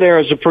you were there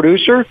as a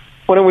producer.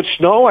 When it would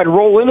snow, I'd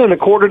roll in at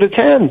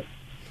 9:45.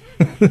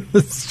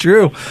 It's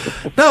true.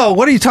 No,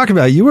 what are you talking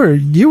about? You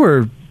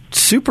were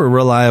super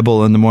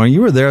reliable in the morning.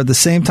 You were there at the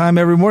same time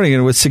every morning,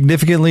 and it was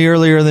significantly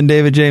earlier than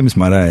David James,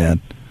 might I add.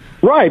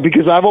 Right,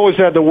 because I've always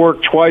had to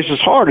work twice as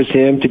hard as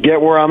him to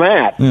get where I'm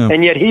at. Yeah.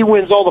 And yet he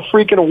wins all the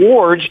freaking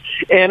awards.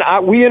 And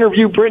we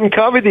interviewed Britton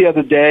Covey the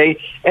other day,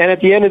 and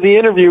at the end of the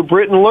interview,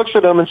 Britton looks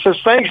at him and says,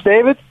 "Thanks,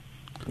 David."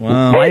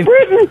 Wow. Hey,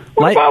 Britton,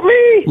 what about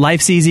me?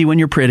 Life's easy when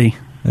you're pretty.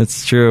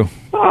 That's true.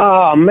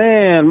 Oh,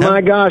 man, my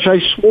gosh,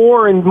 I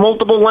swore in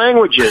multiple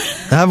languages.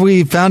 Have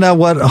we found out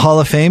what Hall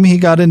of Fame he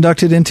got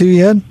inducted into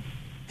yet?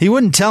 He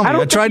wouldn't tell me.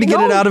 I tried to get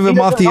it out of him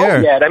off the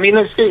air. Yet. I mean,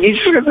 he's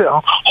got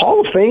the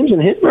Hall of Fames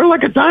and hitting her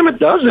like a dime a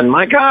dozen.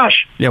 My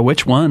gosh. Yeah,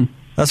 which one?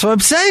 That's what I'm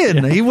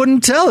saying. Yeah. He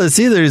wouldn't tell us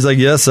either. He's like,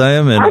 yes, I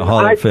am in the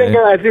Hall of Fame.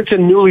 I think it's a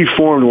newly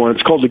formed one.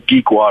 It's called the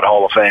Geekwad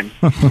Hall of Fame.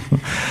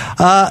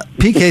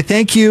 PK,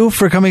 thank you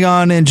for coming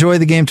on. Enjoy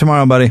the game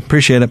tomorrow, buddy.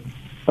 Appreciate it.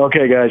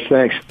 Okay, guys.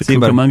 Thanks. The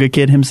Cucamonga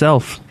kid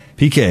himself.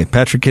 PK,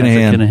 Patrick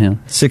Kinahan.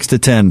 6 to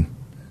 10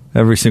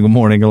 every single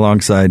morning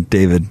alongside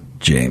David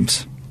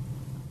James.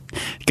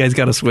 You guys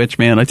got to switch,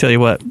 man. I tell you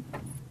what.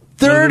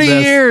 30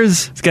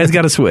 years. This guy's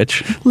got to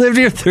switch. Lived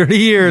here 30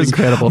 years.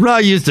 Incredible. I'm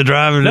not used to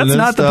driving. That's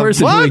not the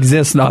person who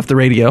exists off the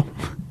radio.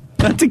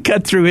 Not to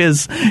cut through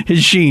his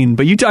sheen,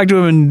 but you talk to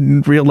him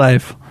in real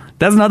life.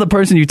 That's not the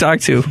person you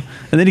talk to.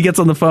 And then he gets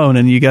on the phone,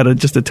 and you got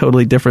just a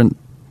totally different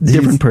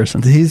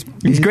person. He's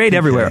great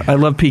everywhere. I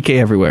love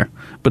PK everywhere,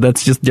 but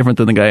that's just different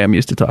than the guy I'm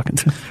used to talking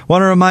to.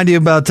 Want to remind you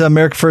about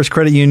America First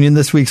Credit Union.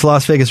 This week's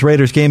Las Vegas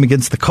Raiders game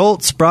against the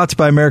Colts, brought to you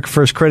by America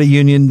First Credit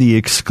Union, the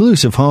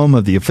exclusive home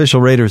of the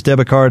official Raiders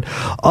debit card.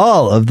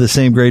 All of the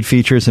same great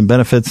features and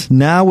benefits,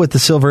 now with the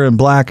silver and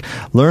black.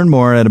 Learn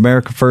more at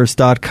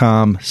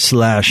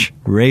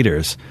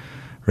americafirst.com/Raiders.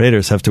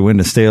 Raiders have to win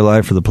to stay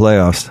alive for the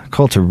playoffs.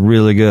 Colts are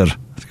really good.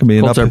 It's going to be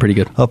an are pretty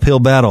good. Uphill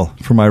battle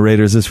for my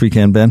Raiders this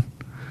weekend, Ben.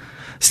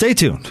 Stay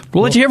tuned.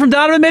 We'll let you hear from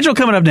Donovan Mitchell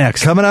coming up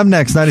next.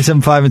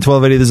 97.5 and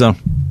 1280 The Zone.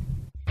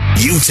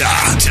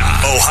 Utah,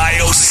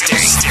 Ohio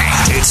State.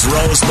 It's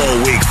Rose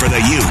Bowl week for the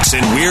Utes,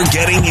 and we're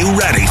getting you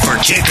ready for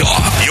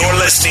kickoff. You're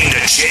listening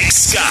to Jake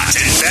Scott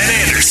and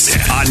Ben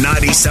Anderson on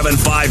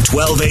 97.5,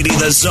 1280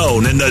 The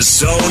Zone and the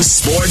Zone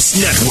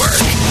Sports Network.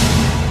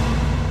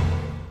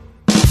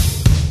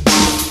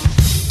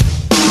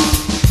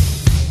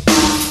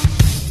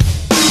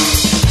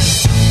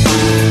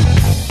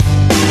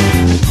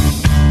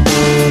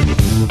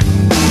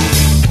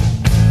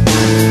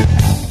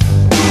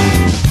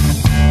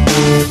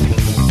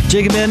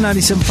 Jacob Ben,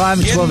 97.5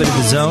 and 12 at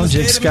the Zone.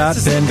 Jake Scott,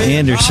 Ben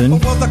Anderson.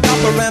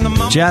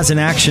 Jazz in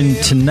action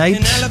tonight.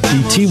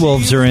 The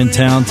T-Wolves are in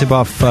town.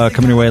 Tip-off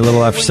coming your way a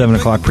little after 7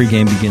 o'clock.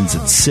 Pre-game begins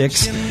at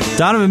 6.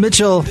 Donovan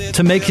Mitchell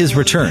to make his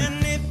return.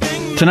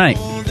 Tonight,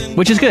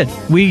 which is good.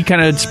 We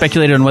kind of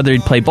speculated on whether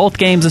he'd play both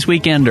games this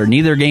weekend or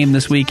neither game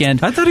this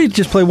weekend. I thought he'd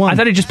just play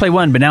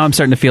one. But now I'm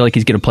starting to feel like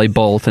he's going to play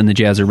both, and the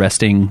Jazz are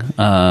resting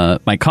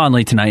Mike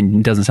Conley tonight, and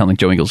it doesn't sound like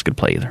Joe Ingles could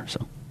play either.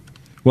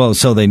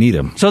 So they need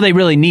him. So they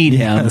really need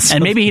him.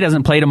 And maybe he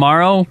doesn't play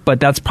tomorrow, but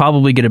that's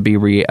probably going to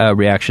be a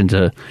reaction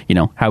to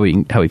how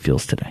he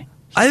feels today.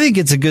 I think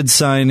it's a good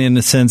sign in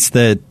the sense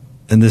that,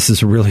 and this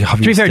is a really obvious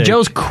take. To be fair, take.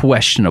 Joe's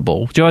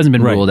questionable. Joe hasn't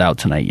been ruled out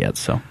tonight yet.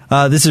 So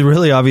this is a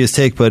really obvious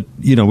take, but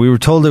we were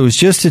told it was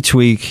just a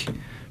tweak.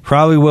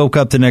 Probably woke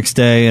up the next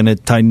day and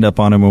it tightened up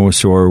on him or was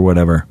sore or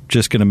whatever.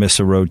 Just going to miss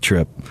a road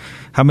trip.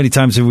 How many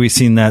times have we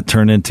seen that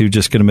turn into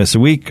just going to miss a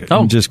week?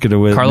 Oh, just going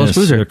to Carlos miss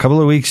Boozer. a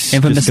couple of weeks.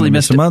 Infamously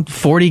missed a month.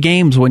 40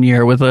 games one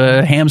year with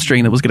a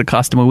hamstring that was going to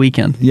cost him a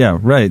weekend. Yeah,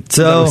 right.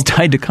 So it was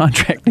tied to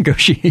contract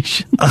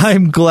negotiations.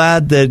 I'm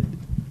glad that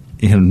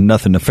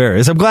nothing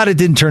nefarious. I'm glad it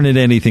didn't turn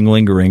into anything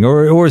lingering,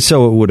 or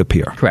so it would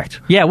appear.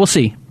 Correct. Yeah, we'll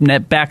see.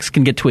 Backs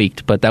can get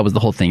tweaked, but that was the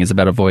whole thing, is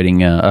about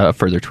avoiding a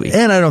further tweak.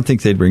 And I don't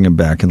think they'd bring him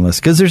back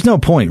because there's no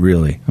point,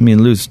 really. I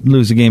mean,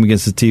 lose a game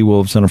against the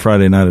T-Wolves on a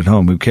Friday night at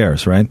home. Who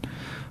cares, right?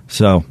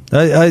 So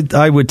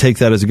I would take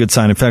that as a good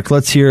sign. In fact,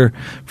 let's hear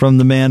from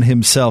the man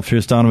himself.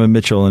 Here's Donovan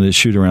Mitchell and his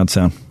shoot-around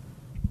sound.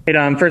 Hey,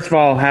 Dom, first of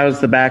all, how's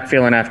the back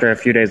feeling after a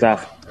few days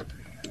off?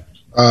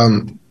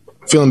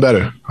 Feeling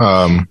better.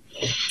 I'm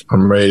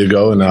ready to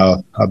go, and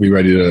I'll be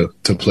ready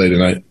to play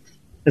tonight.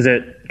 Is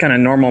it kind of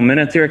normal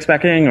minutes you're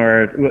expecting,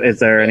 or is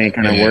there any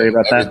kind of worry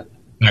about that?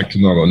 Back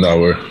to normal. No,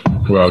 we're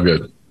all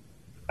good.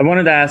 I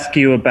wanted to ask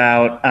you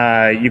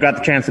about you got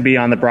the chance to be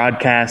on the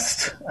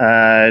broadcast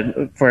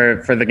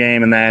for the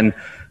game, and then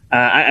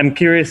I'm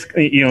curious.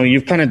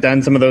 You've kind of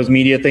done some of those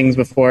media things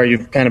before.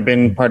 You've kind of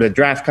been part of the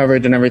draft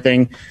coverage and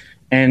everything,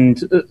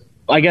 and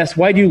I guess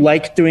why do you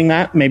like doing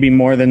that? Maybe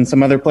more than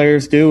some other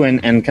players do,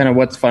 and kind of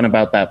what's fun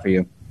about that for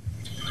you?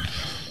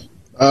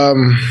 I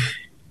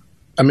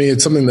mean,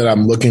 it's something that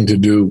I'm looking to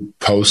do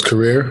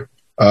post-career.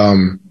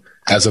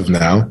 As of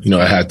now,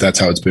 that's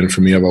how it's been for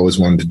me. I've always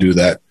wanted to do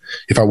that.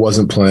 If I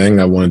wasn't playing,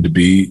 I wanted to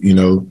be,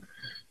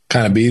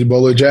 kind of be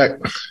Bowler Jack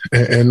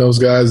and those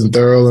guys and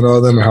Thurl and all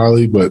of them and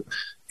Harley. But,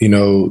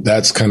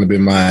 that's kind of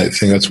been my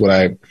thing. That's what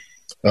I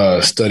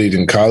studied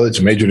in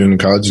college, majored in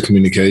college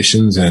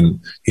communications. And,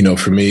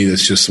 for me,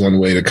 it's just one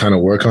way to kind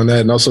of work on that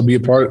and also be a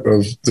part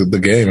of the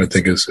game. I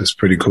think is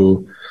pretty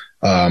cool.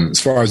 As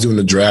far as doing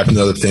the draft and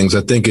other things,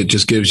 I think it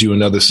just gives you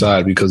another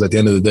side because at the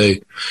end of the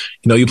day,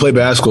 you play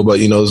basketball, but,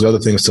 there's other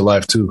things to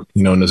life too,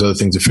 and there's other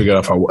things to figure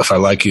out if I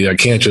like it. I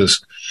can't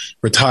just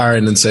retire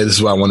and then say, this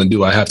is what I want to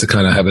do. I have to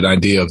kind of have an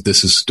idea of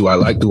do I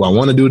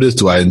want to do this?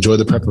 Do I enjoy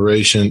the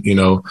preparation?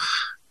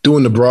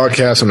 Doing the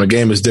broadcast on the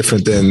game is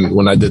different than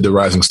when I did the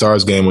Rising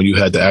Stars game when you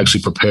had to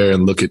actually prepare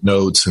and look at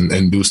notes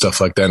and do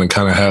stuff like that and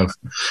kind of have,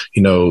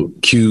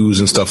 cues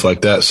and stuff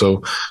like that.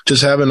 So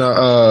just having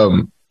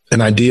an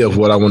idea of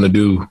what I want to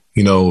do,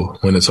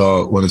 when it's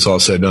all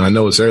said and done. I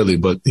know it's early,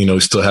 but,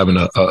 still having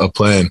a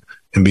plan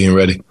and being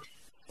ready.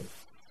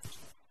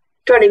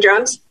 Tony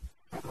Jones.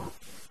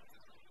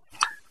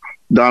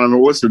 Donovan,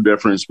 what's the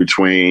difference for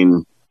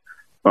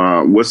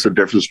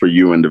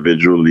you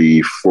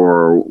individually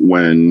for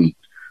when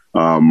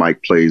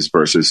Mike plays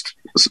versus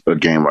a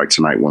game like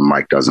tonight when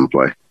Mike doesn't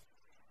play?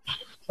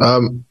 I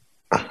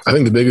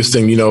think the biggest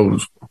thing,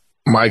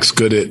 Mike's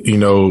good at,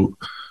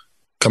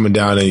 coming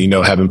down and,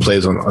 having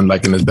plays on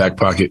like in his back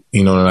pocket,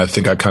 and I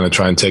think I kind of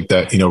try and take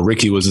that.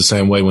 Ricky was the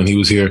same way when he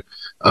was here.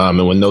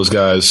 And when those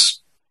guys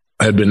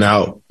had been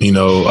out,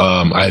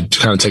 I had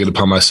kind of taken it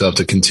upon myself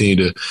to continue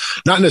to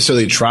not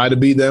necessarily try to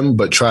be them,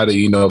 but try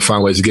to,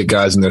 find ways to get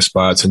guys in their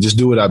spots and just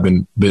do what I've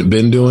been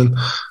doing.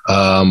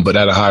 But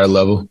at a higher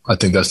level, I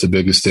think that's the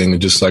biggest thing.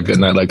 And just like a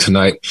night like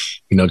tonight,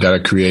 got to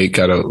create,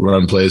 got to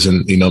run plays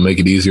and, make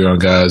it easier on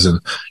guys.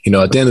 And,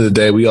 at the end of the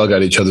day, we all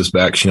got each other's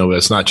backs, but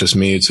it's not just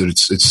me.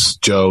 It's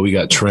Joe. We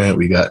got Trent.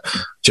 We got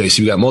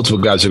JC. We got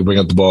multiple guys who can bring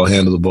up the ball,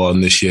 handle the ball,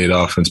 initiate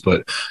offense,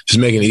 but just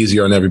making it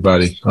easier on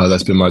everybody.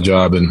 That's been my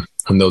job. And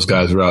when those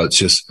guys are out, it's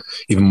just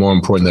even more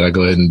important that I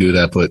go ahead and do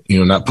that, but,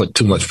 not put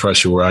too much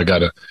pressure where I got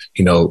to,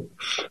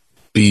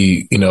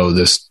 be,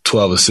 this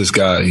 12 assist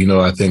guy.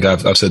 I think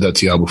I've said that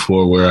to y'all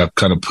before where I've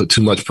kind of put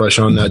too much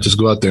pressure on that. Just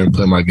go out there and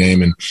play my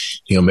game and,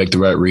 make the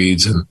right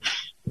reads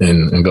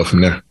and go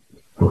from there.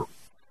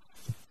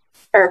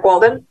 Eric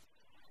Walden.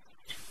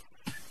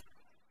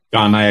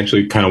 Don, I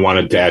actually kind of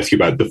wanted to ask you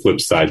about the flip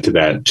side to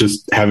that.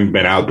 Just having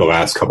been out the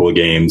last couple of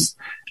games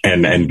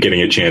and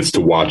getting a chance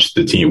to watch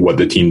the team, what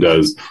the team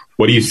does,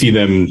 what do you see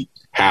them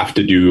have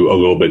to do a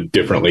little bit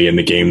differently in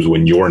the games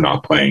when you're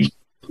not playing?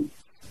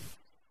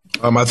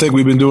 I think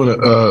we've been doing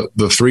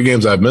the 3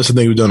 games I've missed. I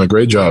think we've done a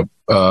great job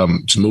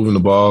just moving the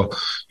ball.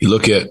 You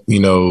look at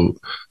the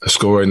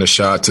score and the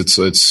shots.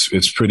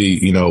 It's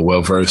pretty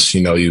well versed.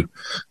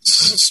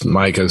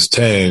 Mike has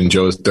 10,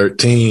 Joe has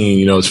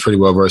 13. It's pretty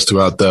well versed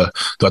throughout the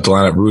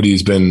lineup.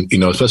 Rudy's been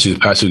especially the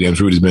past 2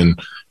 games. Rudy's been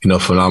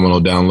phenomenal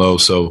down low.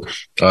 So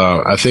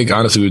I think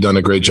honestly we've done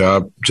a great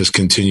job just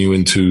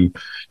continuing to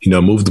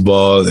move the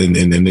ball and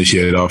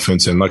initiate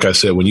offense. And like I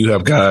said, when you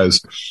have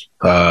guys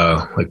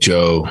like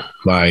Joe,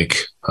 Mike,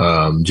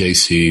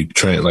 JC,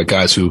 Trent, like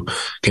guys who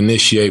can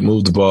initiate,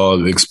 move the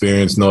ball,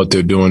 experience, know what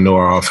they're doing, know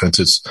our offense.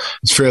 It's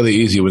fairly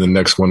easy when the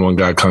next one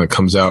guy kind of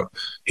comes out,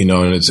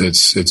 and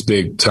it's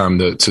big time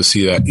to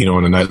see that,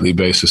 on a nightly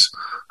basis.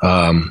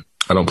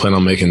 I don't plan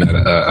on making that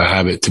a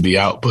habit to be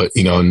out, but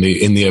in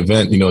the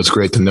event, it's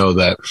great to know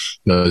that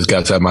these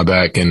guys have my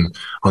back, and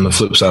on the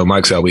flip side,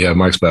 Mike's out, we have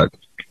Mike's back.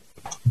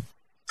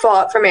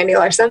 Follow-up from Andy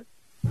Larson.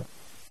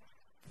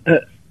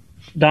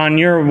 Don,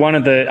 you're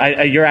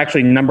you're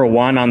actually number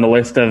 1 on the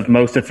list of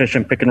most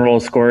efficient pick and roll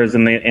scorers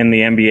in the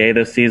NBA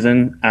this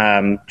season,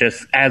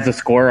 just as a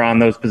scorer on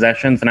those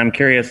possessions. And I'm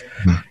curious,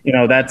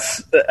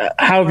 that's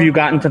how have you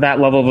gotten to that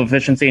level of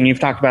efficiency? And you've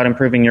talked about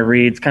improving your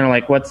reads. Kind of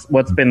like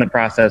what's been the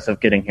process of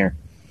getting here?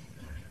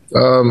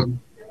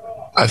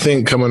 I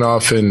think coming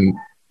off and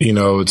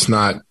it's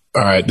not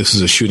all right, this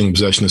is a shooting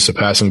possession, it's a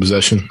passing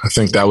possession. I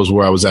think that was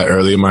where I was at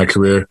early in my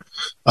career.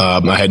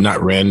 I had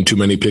not ran too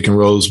many pick and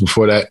rolls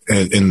before that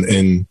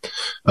and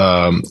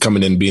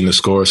coming in being a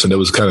scorer, so that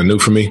was kind of new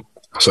for me.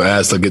 So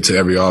as I get to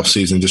every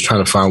offseason, just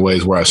trying to find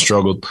ways where I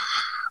struggled,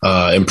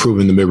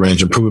 improving the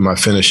mid-range, improving my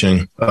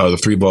finishing, the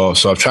 3 ball.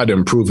 So I've tried to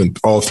improve in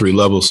all 3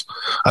 levels.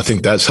 I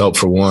think that's helped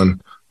for one.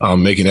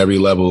 Making every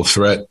level a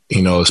threat,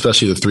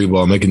 especially the 3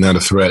 ball, making that a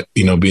threat,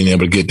 being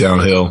able to get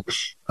downhill.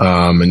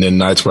 And then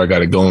nights where I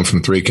got it going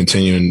from 3,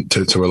 continuing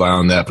to rely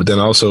on that. But then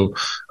also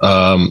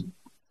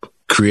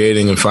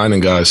creating and finding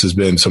guys has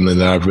been something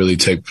that I've really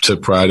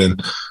took pride in.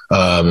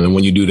 And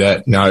when you do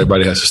that, now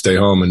everybody has to stay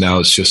home. And now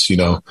it's just,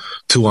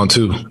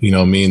 2-on-2,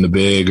 me and the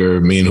big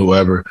or me and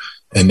whoever.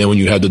 And then when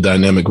you have the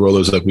dynamic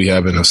rollers like we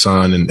have in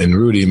Hassan and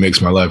Rudy, it makes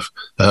my life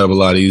a hell of a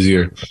lot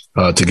easier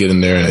to get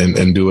in there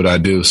and do what I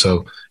do.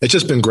 So it's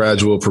just been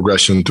gradual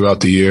progression throughout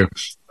the year,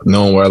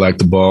 knowing where I like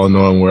the ball,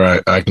 knowing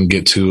where I can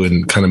get to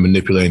and kind of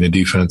manipulating the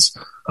defense.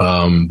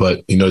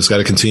 But, it's got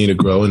to continue to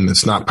grow, and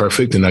it's not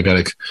perfect. And I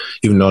got to,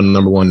 even though I'm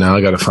number 1 now,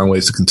 I got to find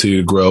ways to continue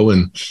to grow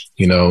and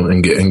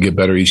get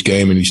better each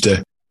game and each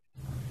day.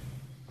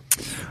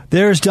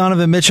 There's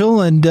Donovan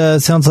Mitchell,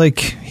 and sounds like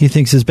he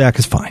thinks his back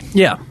is fine.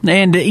 Yeah,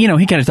 and he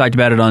kind of talked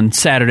about it on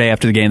Saturday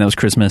after the game. That was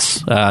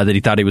Christmas, that he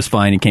thought he was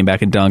fine. He came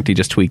back and dunked. He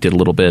just tweaked it a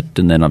little bit,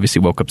 and then obviously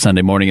woke up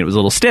Sunday morning and it was a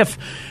little stiff.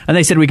 And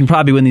they said, we can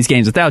probably win these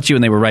games without you,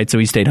 and they were right, so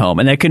he stayed home.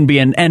 And that couldn't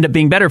end up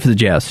being better for the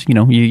Jazz.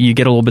 You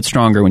get a little bit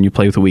stronger when you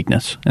play with a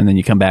weakness, and then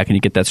you come back and you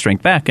get that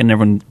strength back, and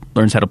everyone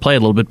learns how to play a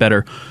little bit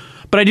better.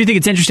 But I do think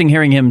it's interesting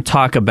hearing him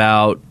talk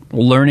about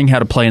learning how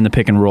to play in the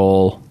pick and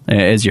roll,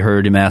 as you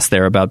heard him ask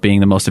there about being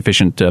the most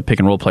efficient pick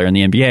and roll player in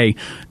the NBA.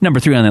 Number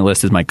 3 on that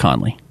list is Mike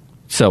Conley.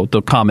 So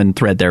the common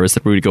thread there is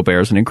that Rudy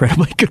Gobert is an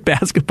incredibly good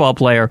basketball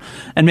player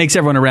and makes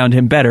everyone around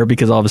him better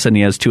because all of a sudden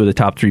he has 2 of the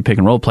top 3 pick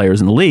and roll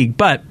players in the league.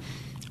 But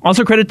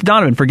also credit to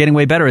Donovan for getting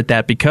way better at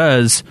that,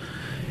 because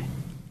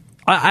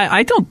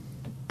I don't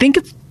think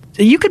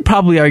you could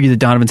probably argue that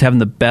Donovan's having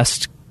the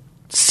best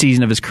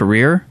season of his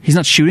career. He's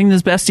not shooting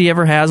his best he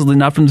ever has,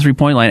 not from the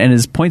 3-point line, and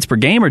his points per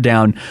game are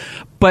down.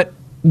 But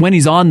when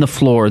he's on the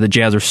floor, the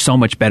Jazz are so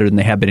much better than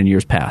they have been in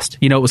years past.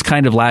 It was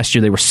kind of last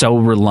year they were so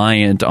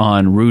reliant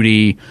on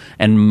Rudy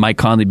and Mike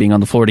Conley being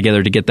on the floor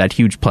together to get that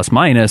huge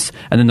plus-minus,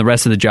 and then the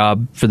rest of the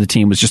job for the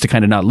team was just to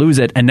kind of not lose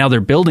it, and now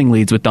they're building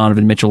leads with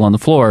Donovan Mitchell on the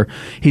floor.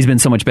 He's been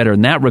so much better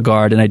in that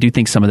regard, and I do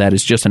think some of that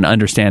is just an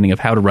understanding of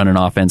how to run an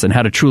offense and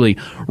how to truly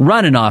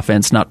run an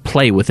offense, not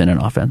play within an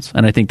offense,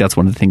 and I think that's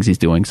one of the things he's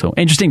doing. So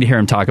interesting to hear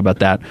him talk about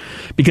that,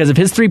 because if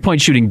his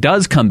 3-point shooting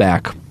does come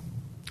back,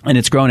 and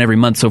it's grown every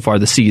month so far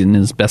this season.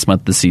 His best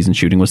month of the season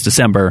shooting was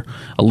December,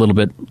 a little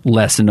bit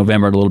less in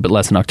November, a little bit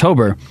less in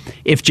October.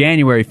 If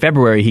January,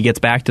 February, he gets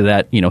back to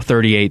that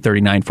 38,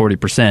 39,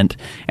 40%,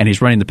 and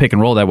he's running the pick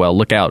and roll that well,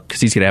 look out,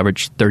 because he's going to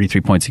average 33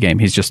 points a game.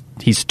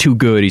 He's too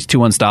good. He's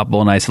too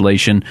unstoppable in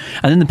isolation.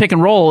 And then the pick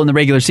and roll in the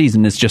regular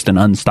season is just an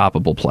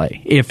unstoppable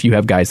play if you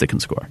have guys that can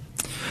score.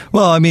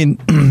 Well, I mean,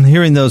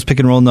 hearing those pick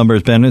and roll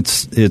numbers, Ben,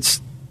 it's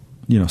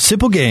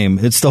simple game.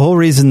 It's the whole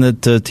reason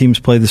that teams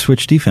play the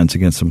switch defense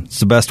against them.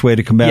 It's the best way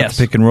to combat the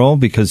pick and roll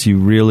because you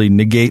really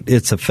negate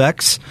its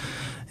effects.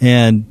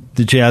 And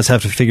the Jazz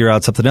have to figure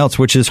out something else,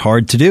 which is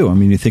hard to do. I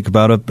mean, you think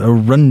about a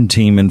run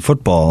team in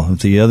football. If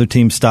the other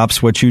team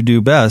stops what you do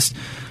best,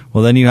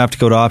 well, then you have to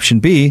go to option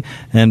B.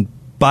 And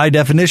by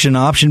definition,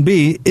 option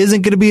B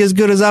isn't going to be as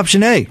good as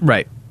option A.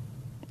 Right.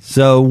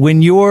 So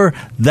when you're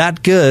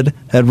that good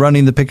at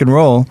running the pick and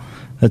roll,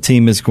 a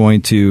team is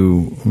going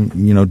to,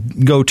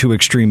 go to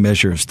extreme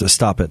measures to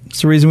stop it.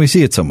 It's the reason we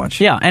see it so much.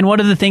 Yeah, and one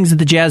of the things that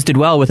the Jazz did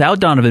well without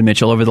Donovan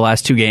Mitchell over the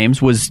last 2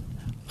 games was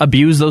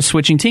abuse those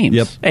switching teams.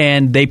 Yep.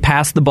 And they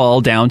passed the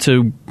ball down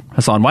to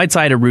Hassan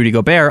Whiteside or Rudy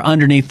Gobert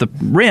underneath the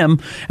rim,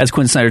 as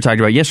Quinn Snyder talked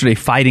about yesterday,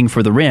 fighting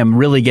for the rim,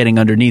 really getting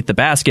underneath the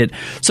basket,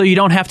 so you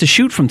don't have to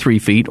shoot from 3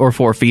 feet or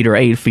 4 feet or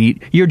 8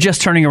 feet. You're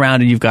just turning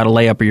around and you've got a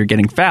layup or you're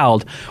getting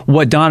fouled.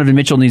 What Donovan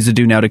Mitchell needs to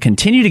do now to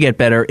continue to get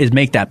better is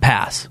make that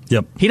pass.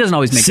 Yep. He doesn't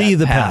always make see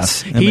that the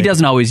pass. He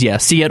doesn't always,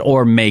 see it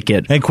or make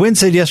it. And Quinn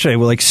said yesterday,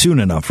 well, like soon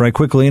enough, right?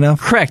 Quickly enough?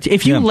 Correct.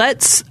 If you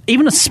let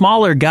even a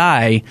smaller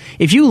guy,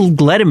 if you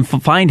let him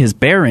find his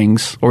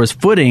bearings or his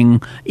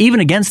footing, even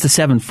against a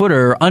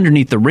 7-footer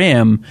underneath the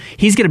rim,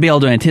 he's going to be able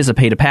to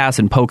anticipate a pass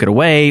and poke it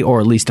away or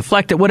at least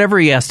deflect it, whatever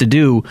he has to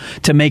do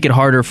to make it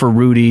harder for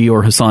Rudy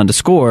or Hassan to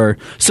score.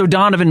 So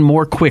Donovan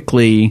more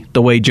quickly,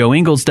 the way Joe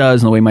Ingles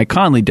does and the way Mike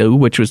Conley do,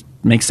 which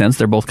makes sense,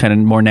 they're both kind of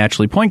more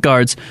naturally point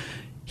guards,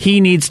 he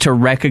needs to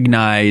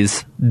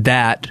recognize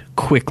that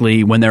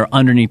quickly when they're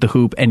underneath the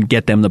hoop and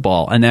get them the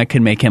ball. And that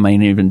can make him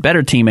an even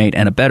better teammate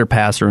and a better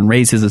passer and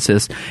raise his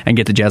assists and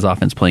get the Jazz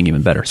offense playing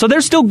even better. So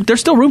there's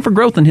still room for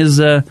growth in his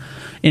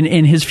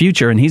in his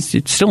future, and he's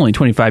still only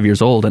 25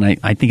 years old, and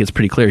I think it's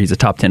pretty clear he's a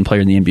top 10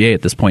 player in the NBA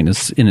at this point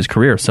in his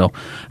career. So,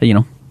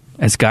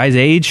 as guys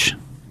age,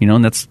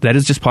 and that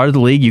is just part of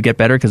the league. You get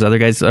better because other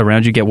guys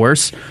around you get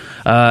worse.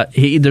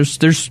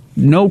 There's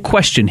no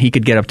question he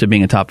could get up to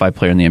being a top 5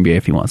 player in the NBA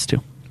if he wants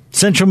to.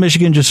 Central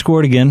Michigan just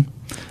scored again.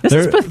 This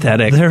is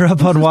pathetic. They're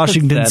up on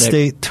Washington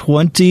State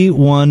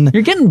 21.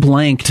 You're getting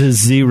blanked to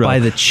 0 by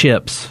the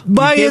chips.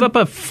 You gave up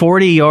a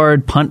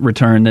 40-yard punt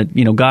return that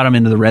got him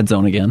into the red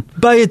zone again.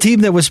 By a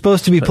team that was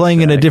supposed to be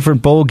playing in a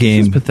different bowl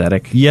game. This is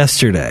pathetic.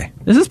 Yesterday.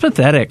 This is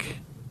pathetic.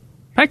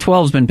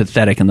 Pac-12 has been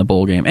pathetic in the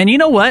bowl game. And you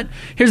know what?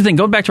 Here's the thing.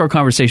 Going back to our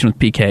conversation with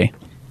PK,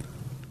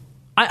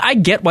 I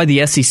get why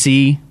the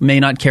SEC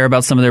may not care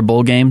about some of their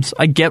bowl games.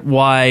 I get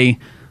why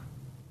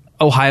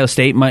Ohio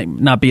State might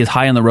not be as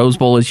high on the Rose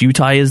Bowl as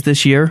Utah is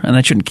this year,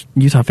 and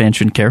Utah fans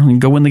shouldn't care. You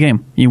go win the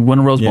game. You win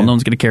a Rose Bowl, no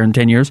one's going to care in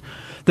 10 years.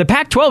 The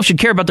Pac-12 should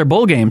care about their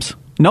bowl games.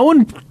 No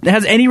one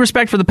has any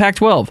respect for the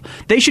Pac-12.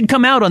 They should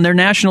come out on their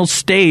national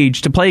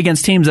stage to play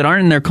against teams that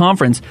aren't in their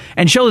conference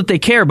and show that they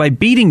care by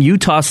beating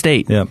Utah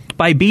State,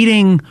 by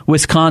beating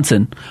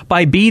Wisconsin,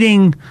 by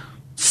beating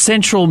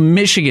Central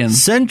Michigan,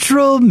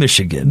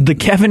 the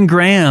Kevin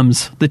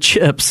Grahams, the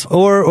Chips,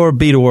 or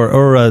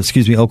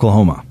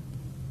Oklahoma.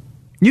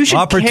 You should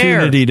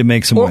opportunity to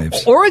make some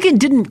waves. Oregon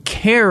didn't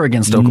care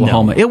against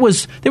Oklahoma. No.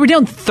 They were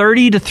down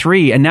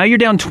 30-3, and now you're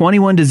down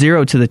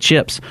 21-0 to the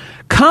Chips.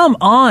 Come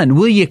on,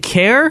 will you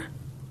care?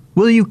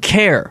 Will you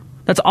care?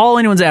 That's all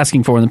anyone's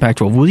asking for in the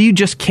Pac-12. Will you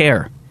just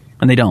care?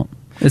 And they don't.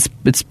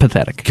 It's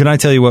pathetic. Can I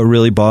tell you what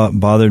really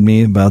bothered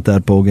me about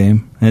that bowl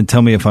game? And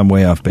tell me if I'm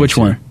way off base. Which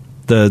one?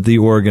 The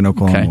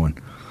Oregon-Oklahoma one.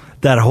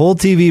 That whole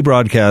TV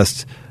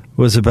broadcast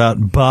was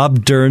about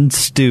Bob Dern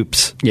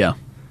Stoops. Yeah.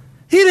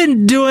 He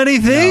didn't do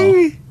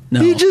anything.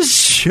 No. He just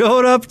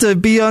showed up to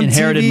be on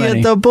Inherited TV money.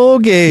 at the bowl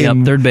game.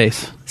 Yep, third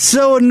base.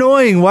 So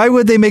annoying. Why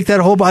would they make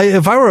that whole...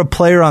 If I were a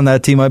player on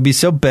that team, I'd be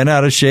so bent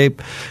out of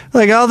shape.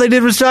 Like, all they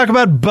did was talk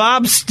about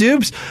Bob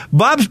Stoops.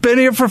 Bob's been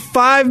here for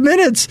 5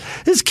 minutes.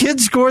 His kid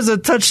scores a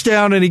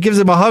touchdown, and he gives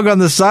him a hug on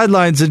the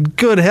sidelines, and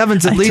good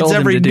heavens, it leads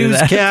every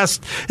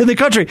newscast in the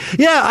country.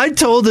 Yeah, I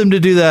told him to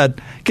do that.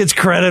 Gets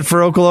credit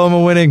for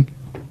Oklahoma winning.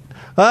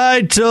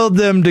 I told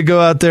them to go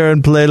out there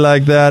and play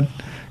like that.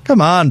 Come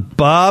on,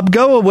 Bob,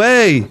 go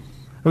away.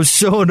 I was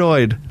so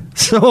annoyed.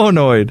 So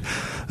annoyed.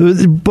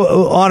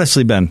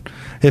 Honestly, Ben,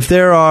 if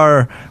there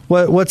are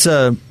what's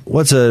a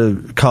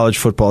college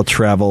football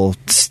travel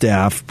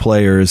staff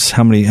players,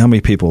 how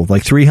many people?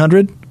 Like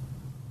 300?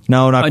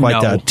 No, not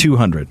quite that.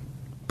 200.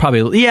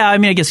 Probably. Yeah, I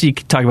mean, I guess you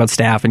could talk about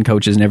staff and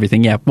coaches and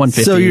everything. Yeah,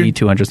 150,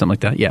 200, something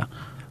like that. Yeah.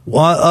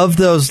 Well, of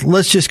those,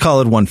 let's just call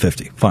it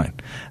 150. Fine.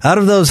 Out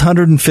of those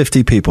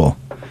 150 people,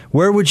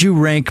 where would you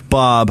rank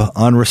Bob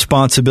on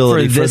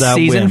responsibility for that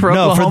season win? For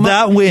Oklahoma? No, for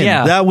that win.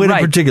 Yeah, that win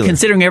right. in particular.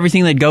 Considering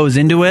everything that goes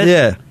into it.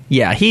 Yeah.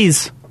 Yeah,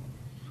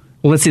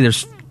 well, let's see,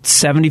 there's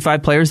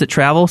 75 players that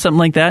travel, something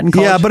like that in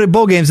college. Yeah, but at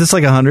bowl games, it's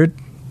like 100.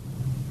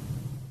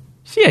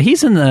 So, yeah,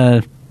 he's in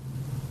the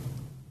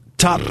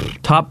top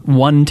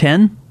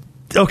 110.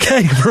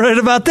 Okay, right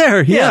about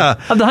there. Yeah.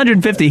 Of the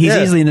 150, he's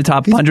easily in the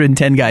top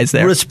 110 guys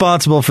there.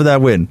 Responsible for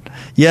that win.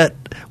 Yet,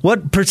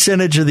 what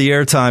percentage of the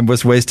airtime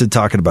was wasted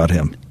talking about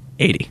him?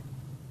 80.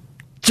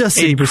 Just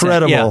 80%,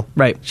 incredible. yeah,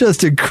 right.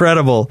 Just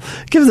incredible.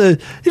 He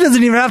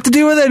doesn't even have to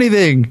do with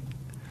anything.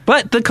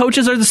 But the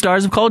coaches are the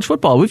stars of college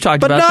football. We've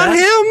talked about that. But not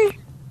him.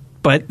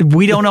 But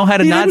we don't know how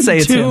to not say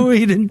it's him.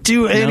 He didn't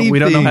do anything. We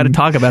don't know how to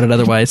talk about it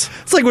otherwise.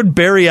 It's like when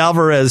Barry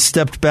Alvarez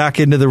stepped back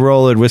into the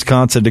role at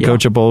Wisconsin to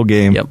coach a bowl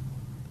game. Yep.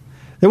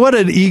 What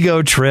an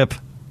ego trip.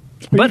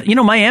 But,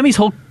 Miami's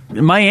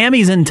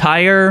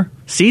entire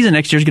season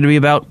next year is going to be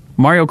about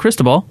Mario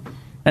Cristobal,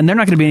 and they're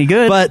not going to be any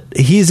good. But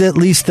he's at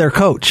least their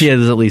coach. He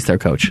is at least their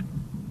coach.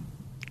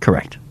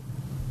 Correct.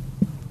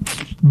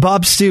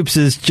 Bob Stoops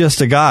is just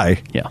a guy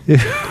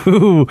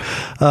who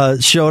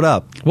showed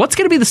up. What's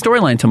going to be the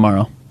storyline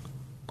tomorrow?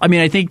 I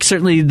mean, I think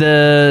certainly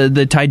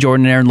the Ty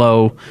Jordan and Aaron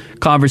Lowe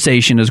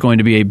conversation is going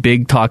to be a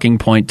big talking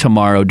point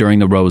tomorrow during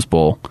the Rose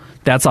Bowl.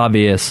 That's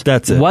obvious.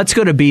 That's it. What's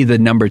going to be the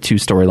number 2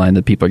 storyline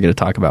that people are going to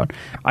talk about?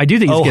 I do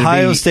think it's going to be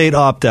Ohio State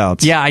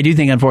opt-outs. Yeah, I do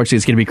think, unfortunately,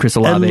 it's going to be Chris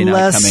Olave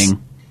not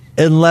coming.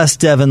 Unless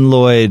Devin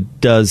Lloyd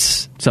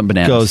does some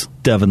bananas. Goes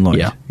Devin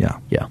Lloyd.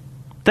 Yeah.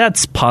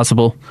 That's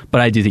possible, but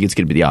I do think it's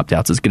going to be the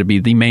opt-outs. It's going to be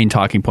the main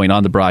talking point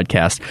on the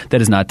broadcast.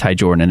 That is not Ty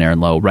Jordan and Aaron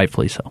Lowe,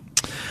 rightfully so.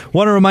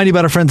 Want to remind you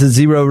about our friends at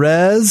Zero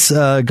Res.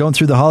 Going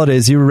through the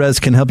holidays, Zero Res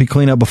can help you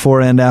clean up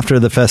before and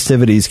after the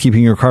festivities,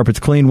 keeping your carpets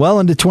clean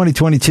well into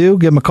 2022.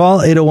 Give them a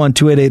call,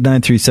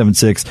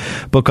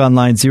 801-288-9376. Book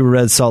online,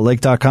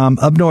 ZeroResSaltLake.com.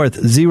 Up north,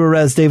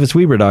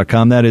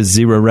 ZeroResDavisWeber.com. That is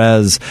Zero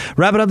Res.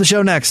 Wrapping up the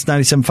show next,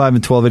 97.5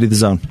 and 1280 The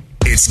Zone.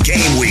 It's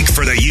game week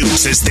for the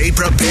Utes as they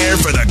prepare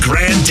for the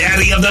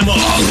granddaddy of them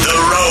all, the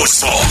Rose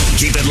Bowl.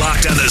 Keep it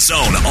locked on The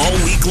Zone all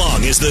week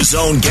long as The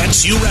Zone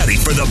gets you ready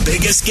for the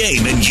biggest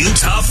game in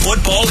Utah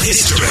football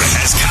history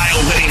as Kyle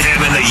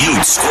Whittingham and the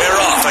Utes square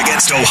off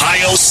against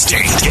Ohio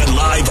State. Get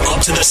live up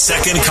to the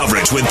second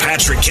coverage with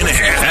Patrick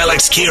Kinahan,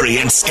 Alex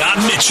Keary, and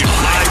Scott Mitchell.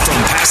 Live from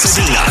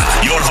Pasadena,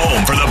 your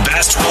home for the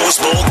best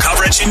Rose Bowl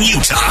coverage in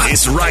Utah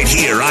is right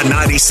here on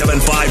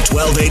 97.5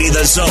 1280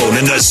 The Zone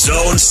and The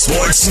Zone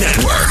Sports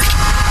Network.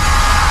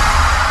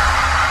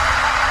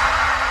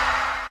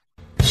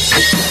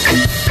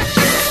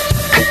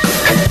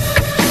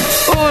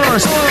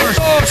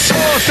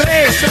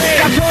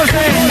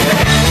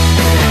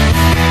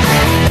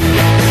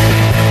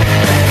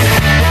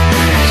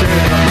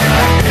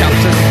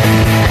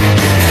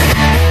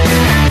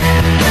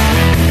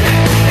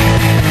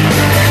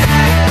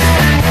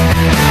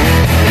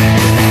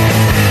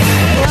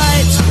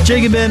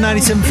 Jake and Ben,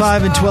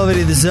 97.5 and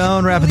 1280 The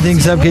Zone, wrapping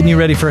things up, getting you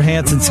ready for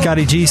Hans and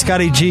Scotty G.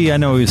 Scotty G, I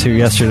know he was here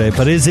yesterday,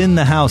 but is in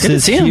the house,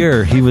 is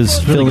here. He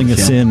was filling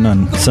us in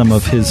on some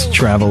of his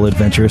travel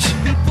adventures.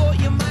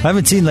 I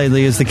haven't seen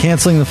lately. Is the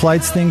canceling the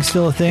flights thing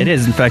still a thing? It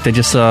is. In fact, I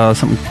just saw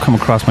something come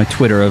across my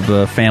Twitter of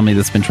a family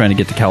that's been trying to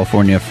get to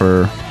California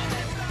for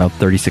about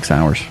 36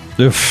 hours.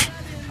 Oof.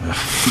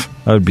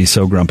 I would be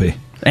so grumpy.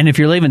 And if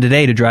you're leaving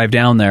today to drive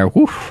down there,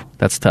 whew,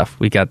 that's tough.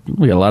 We got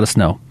a lot of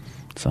snow.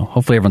 So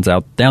hopefully everyone's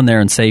out down there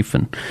and safe,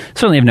 and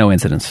certainly have no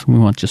incidents. We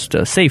want just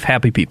safe,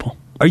 happy people.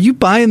 Are you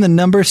buying the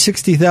number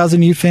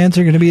 60,000 Ute fans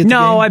are going to be at the game?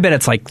 No, I bet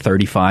it's like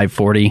 35,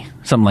 40,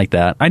 something like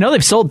that. I know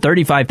they've sold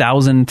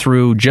 35,000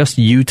 through just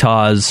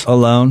Utah's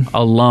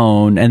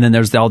alone, and then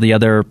there's all the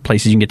other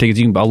places you can get tickets.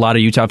 A lot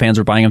of Utah fans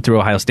were buying them through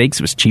Ohio State because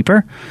it was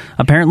cheaper,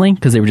 apparently,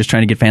 because they were just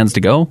trying to get fans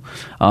to go.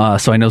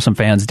 So I know some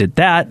fans did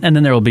that, and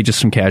then there will be just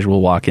some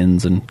casual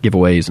walk-ins and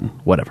giveaways and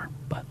whatever.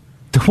 But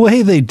the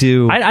way they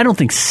do... I don't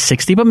think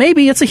 60, but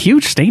maybe. It's a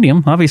huge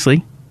stadium,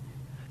 obviously.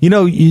 You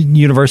know,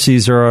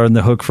 universities are on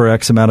the hook for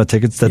X amount of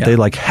tickets that they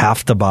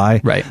have to buy.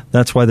 Right.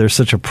 That's why there's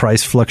such a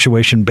price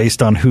fluctuation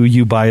based on who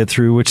you buy it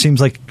through, which seems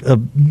like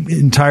an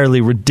entirely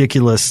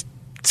ridiculous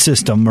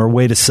system or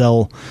way to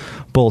sell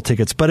bowl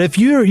tickets. But if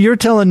you're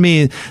telling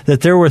me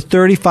that there were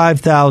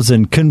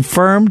 35,000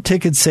 confirmed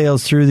ticket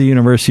sales through the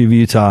University of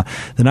Utah,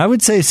 then I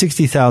would say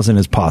 60,000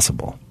 is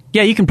possible.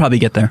 Yeah, you can probably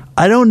get there.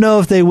 I don't know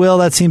if they will.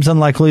 That seems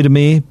unlikely to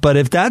me. But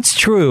if that's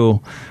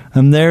true,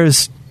 and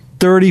there's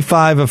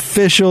 35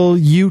 official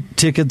Ute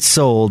tickets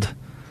sold.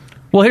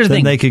 Well, here's the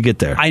thing. They could get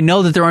there. I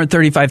know that there aren't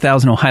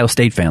 35,000 Ohio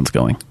State fans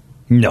going.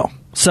 No.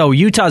 So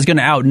Utah's going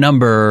to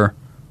outnumber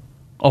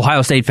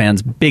Ohio State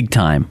fans big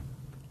time.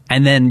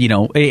 And then,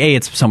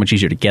 it's so much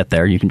easier to get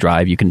there. You can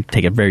drive. You can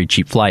take a very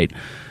cheap flight.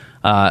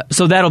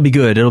 So that'll be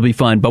good. It'll be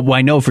fun. But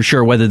I know for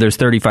sure whether there's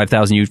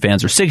 35,000 Ute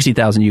fans or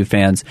 60,000 Ute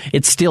fans,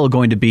 it's still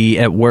going to be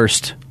at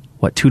worst,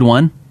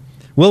 2-1?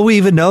 Will we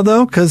even know,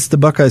 though? Because the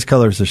Buckeyes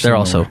colors are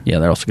similar.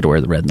 They're also going to wear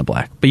the red and the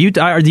black. But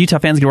are the Utah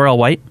fans going to wear all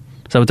white?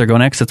 Is that what they're going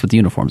next? That's what the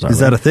uniforms are. Is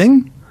that a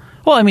thing?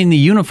 Well, I mean, the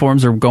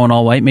uniforms are going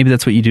all white. Maybe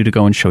that's what you do to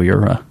go and show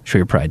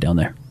your pride down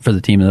there for the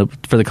team,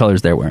 for the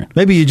colors they're wearing.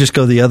 Maybe you just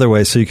go the other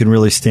way so you can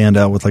really stand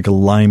out with like a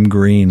lime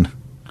green.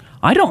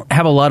 I don't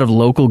have a lot of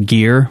local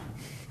gear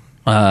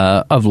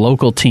of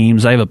local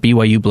teams. I have a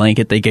BYU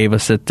blanket they gave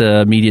us at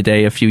Media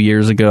Day a few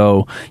years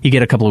ago. You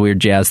get a couple of weird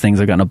Jazz things.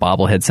 I've gotten a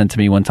bobblehead sent to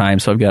me one time.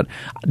 So I've got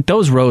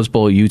those Rose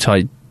Bowl Utah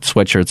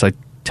sweatshirts, I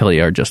tell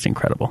you, are just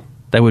incredible.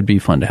 That would be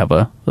fun to have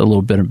a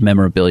little bit of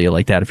memorabilia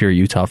like that if you're a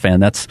Utah fan.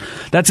 That's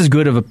as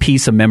good of a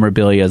piece of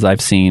memorabilia as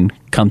I've seen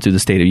come through the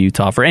state of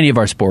Utah for any of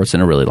our sports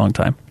in a really long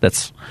time.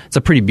 It's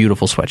a pretty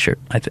beautiful sweatshirt,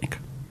 I think.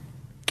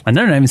 And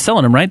they're not even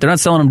selling them, right? They're not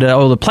selling them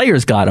to, the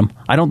players got them.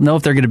 I don't know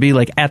if they're going to be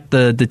like at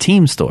the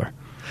team store.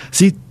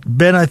 See,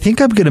 Ben, I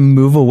think I'm going to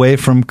move away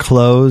from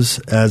clothes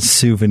as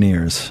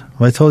souvenirs.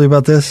 Have I told you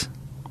about this?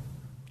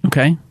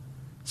 Okay.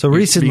 So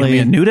recently, are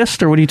you a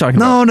nudist, or what are you talking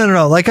about?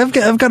 No. Like I've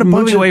got a bunch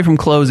moving away from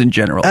clothes in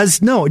general.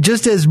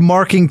 Just as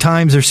marking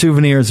times or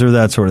souvenirs or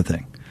that sort of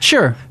thing.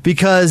 Sure.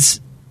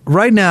 Because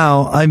right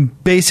now I'm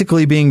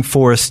basically being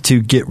forced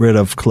to get rid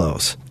of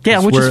clothes.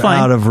 Yeah, which is fine.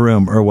 Out of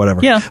room or whatever.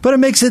 Yeah. But it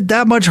makes it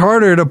that much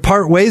harder to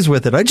part ways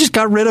with it. I just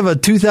got rid of a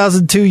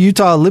 2002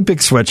 Utah Olympic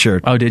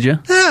sweatshirt. Oh, did you?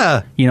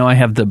 Yeah. I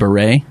have the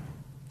beret.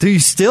 Do you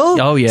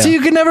still? Oh, yeah. So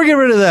you can never get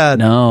rid of that.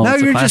 No. Now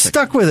you're just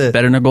stuck with it.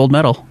 Better than a gold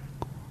medal.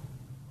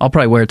 I'll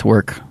probably wear it to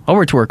work. I'll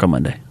wear it to work on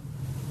Monday.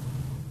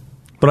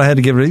 But I had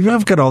to give it.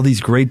 I've got all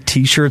these great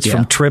T-shirts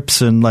from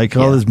trips and like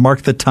all this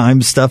Mark the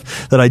Time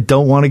stuff that I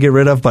don't want to get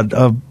rid of, but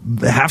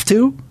have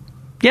to.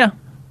 Yeah,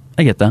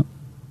 I get that.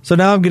 So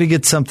now I'm going to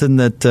get something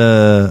that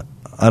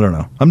I don't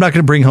know. I'm not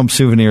going to bring home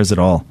souvenirs at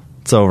all.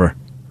 It's over.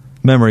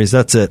 Memories.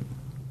 That's it.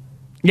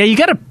 Yeah, you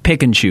got to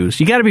pick and choose.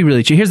 You got to be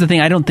really. Here's the thing.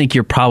 I don't think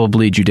you're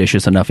probably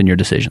judicious enough in your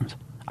decisions.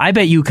 I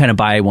bet you kind of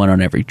buy one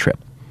on every trip.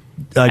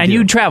 And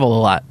you travel a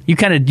lot.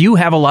 You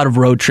have a lot of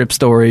road trip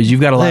stories.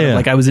 You've got a lot of,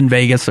 like, I was in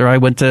Vegas or I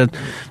went to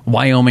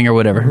Wyoming or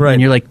whatever. Right.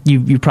 And you're like,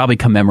 you probably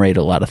commemorate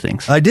a lot of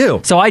things. I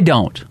do. So I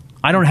don't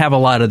have a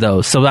lot of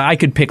those. So I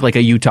could pick like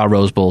a Utah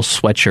Rose Bowl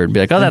sweatshirt and be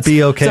like, oh, that's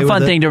be okay it's a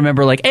fun thing to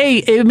remember. Like,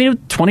 hey, I mean,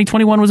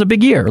 2021 was a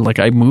big year. Like,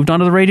 I moved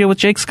onto the radio with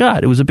Jake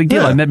Scott. It was a big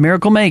deal. I met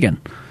Miracle Megan.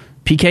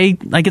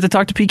 PK, I get to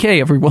talk to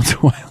PK every once in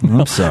a while.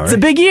 I'm sorry. It's a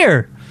big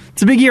year.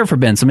 It's a big year for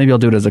Ben, so maybe I'll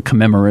do it as a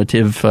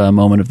commemorative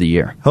moment of the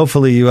year.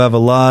 Hopefully you have a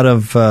lot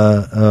of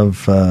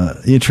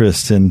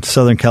interest in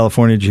Southern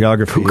California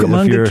geography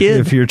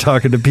if you're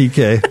talking to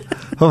PK.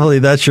 Hopefully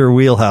that's your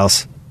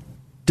wheelhouse.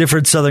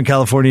 Different Southern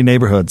California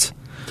neighborhoods.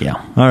 Yeah.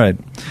 All right.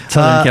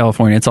 Southern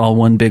California, it's all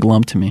one big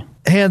lump to me.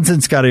 Hans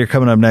and Scotty are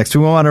coming up next.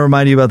 We want to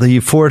remind you about the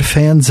Ford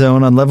Fan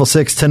Zone on Level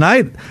 6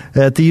 tonight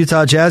at the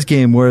Utah Jazz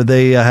game, where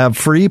they have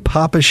free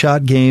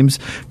Pop-A-Shot games,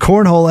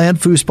 cornhole, and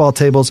foosball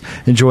tables.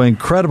 Enjoy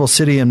incredible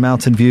city and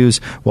mountain views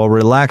while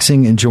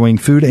relaxing, enjoying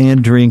food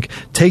and drink,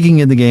 taking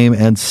in the game,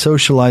 and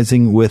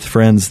socializing with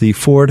friends. The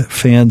Ford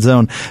Fan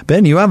Zone.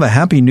 Ben, you have a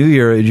Happy New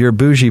Year at your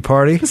bougie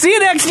party. See you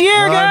next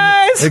year,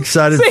 guys!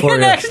 Excited See for you. See you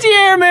next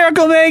year,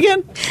 Miracle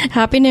Megan!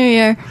 Happy New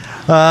Year.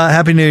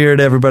 Happy New Year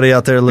to everybody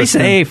out there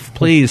listening. Be safe,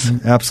 please.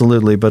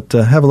 Absolutely, but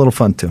have a little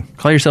fun, too.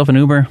 Call yourself an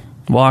Uber,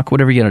 walk,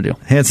 whatever you got to do.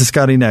 Hans and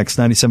Scotty next,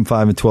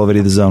 97.5 and 1280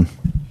 The Zone.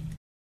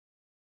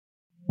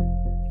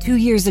 2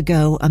 years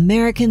ago,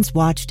 Americans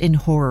watched in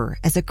horror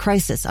as a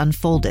crisis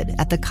unfolded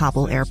at the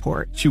Kabul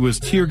airport. She was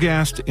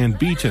tear-gassed and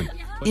beaten.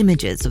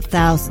 Images of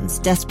thousands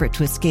desperate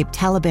to escape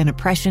Taliban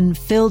oppression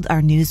filled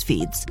our news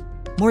feeds.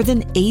 More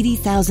than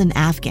 80,000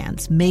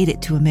 Afghans made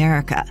it to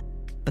America.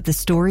 But the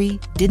story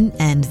didn't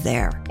end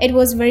there. It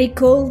was very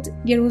cold.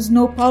 There was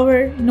no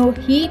power, no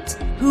heat.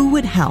 Who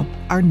would help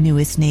our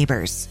newest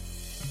neighbors?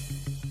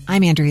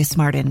 I'm Andrea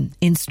Smartin.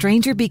 In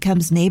Stranger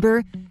Becomes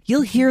Neighbor,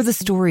 you'll hear the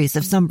stories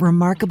of some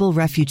remarkable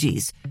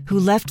refugees who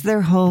left their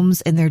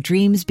homes and their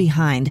dreams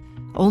behind,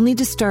 only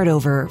to start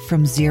over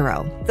from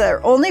zero.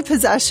 Their only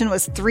possession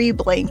was 3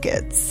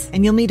 blankets.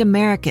 And you'll meet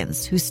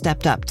Americans who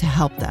stepped up to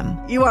help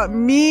them. You want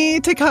me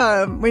to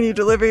come when you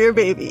deliver your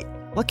baby.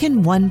 What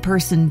can one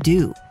person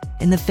do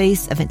in the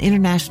face of an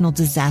international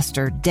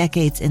disaster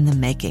decades in the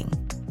making?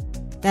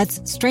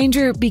 That's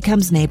Stranger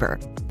Becomes Neighbor.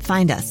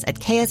 Find us at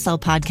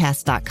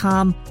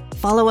kslpodcast.com.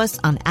 Follow us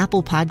on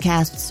Apple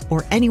Podcasts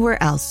or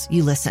anywhere else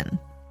you listen.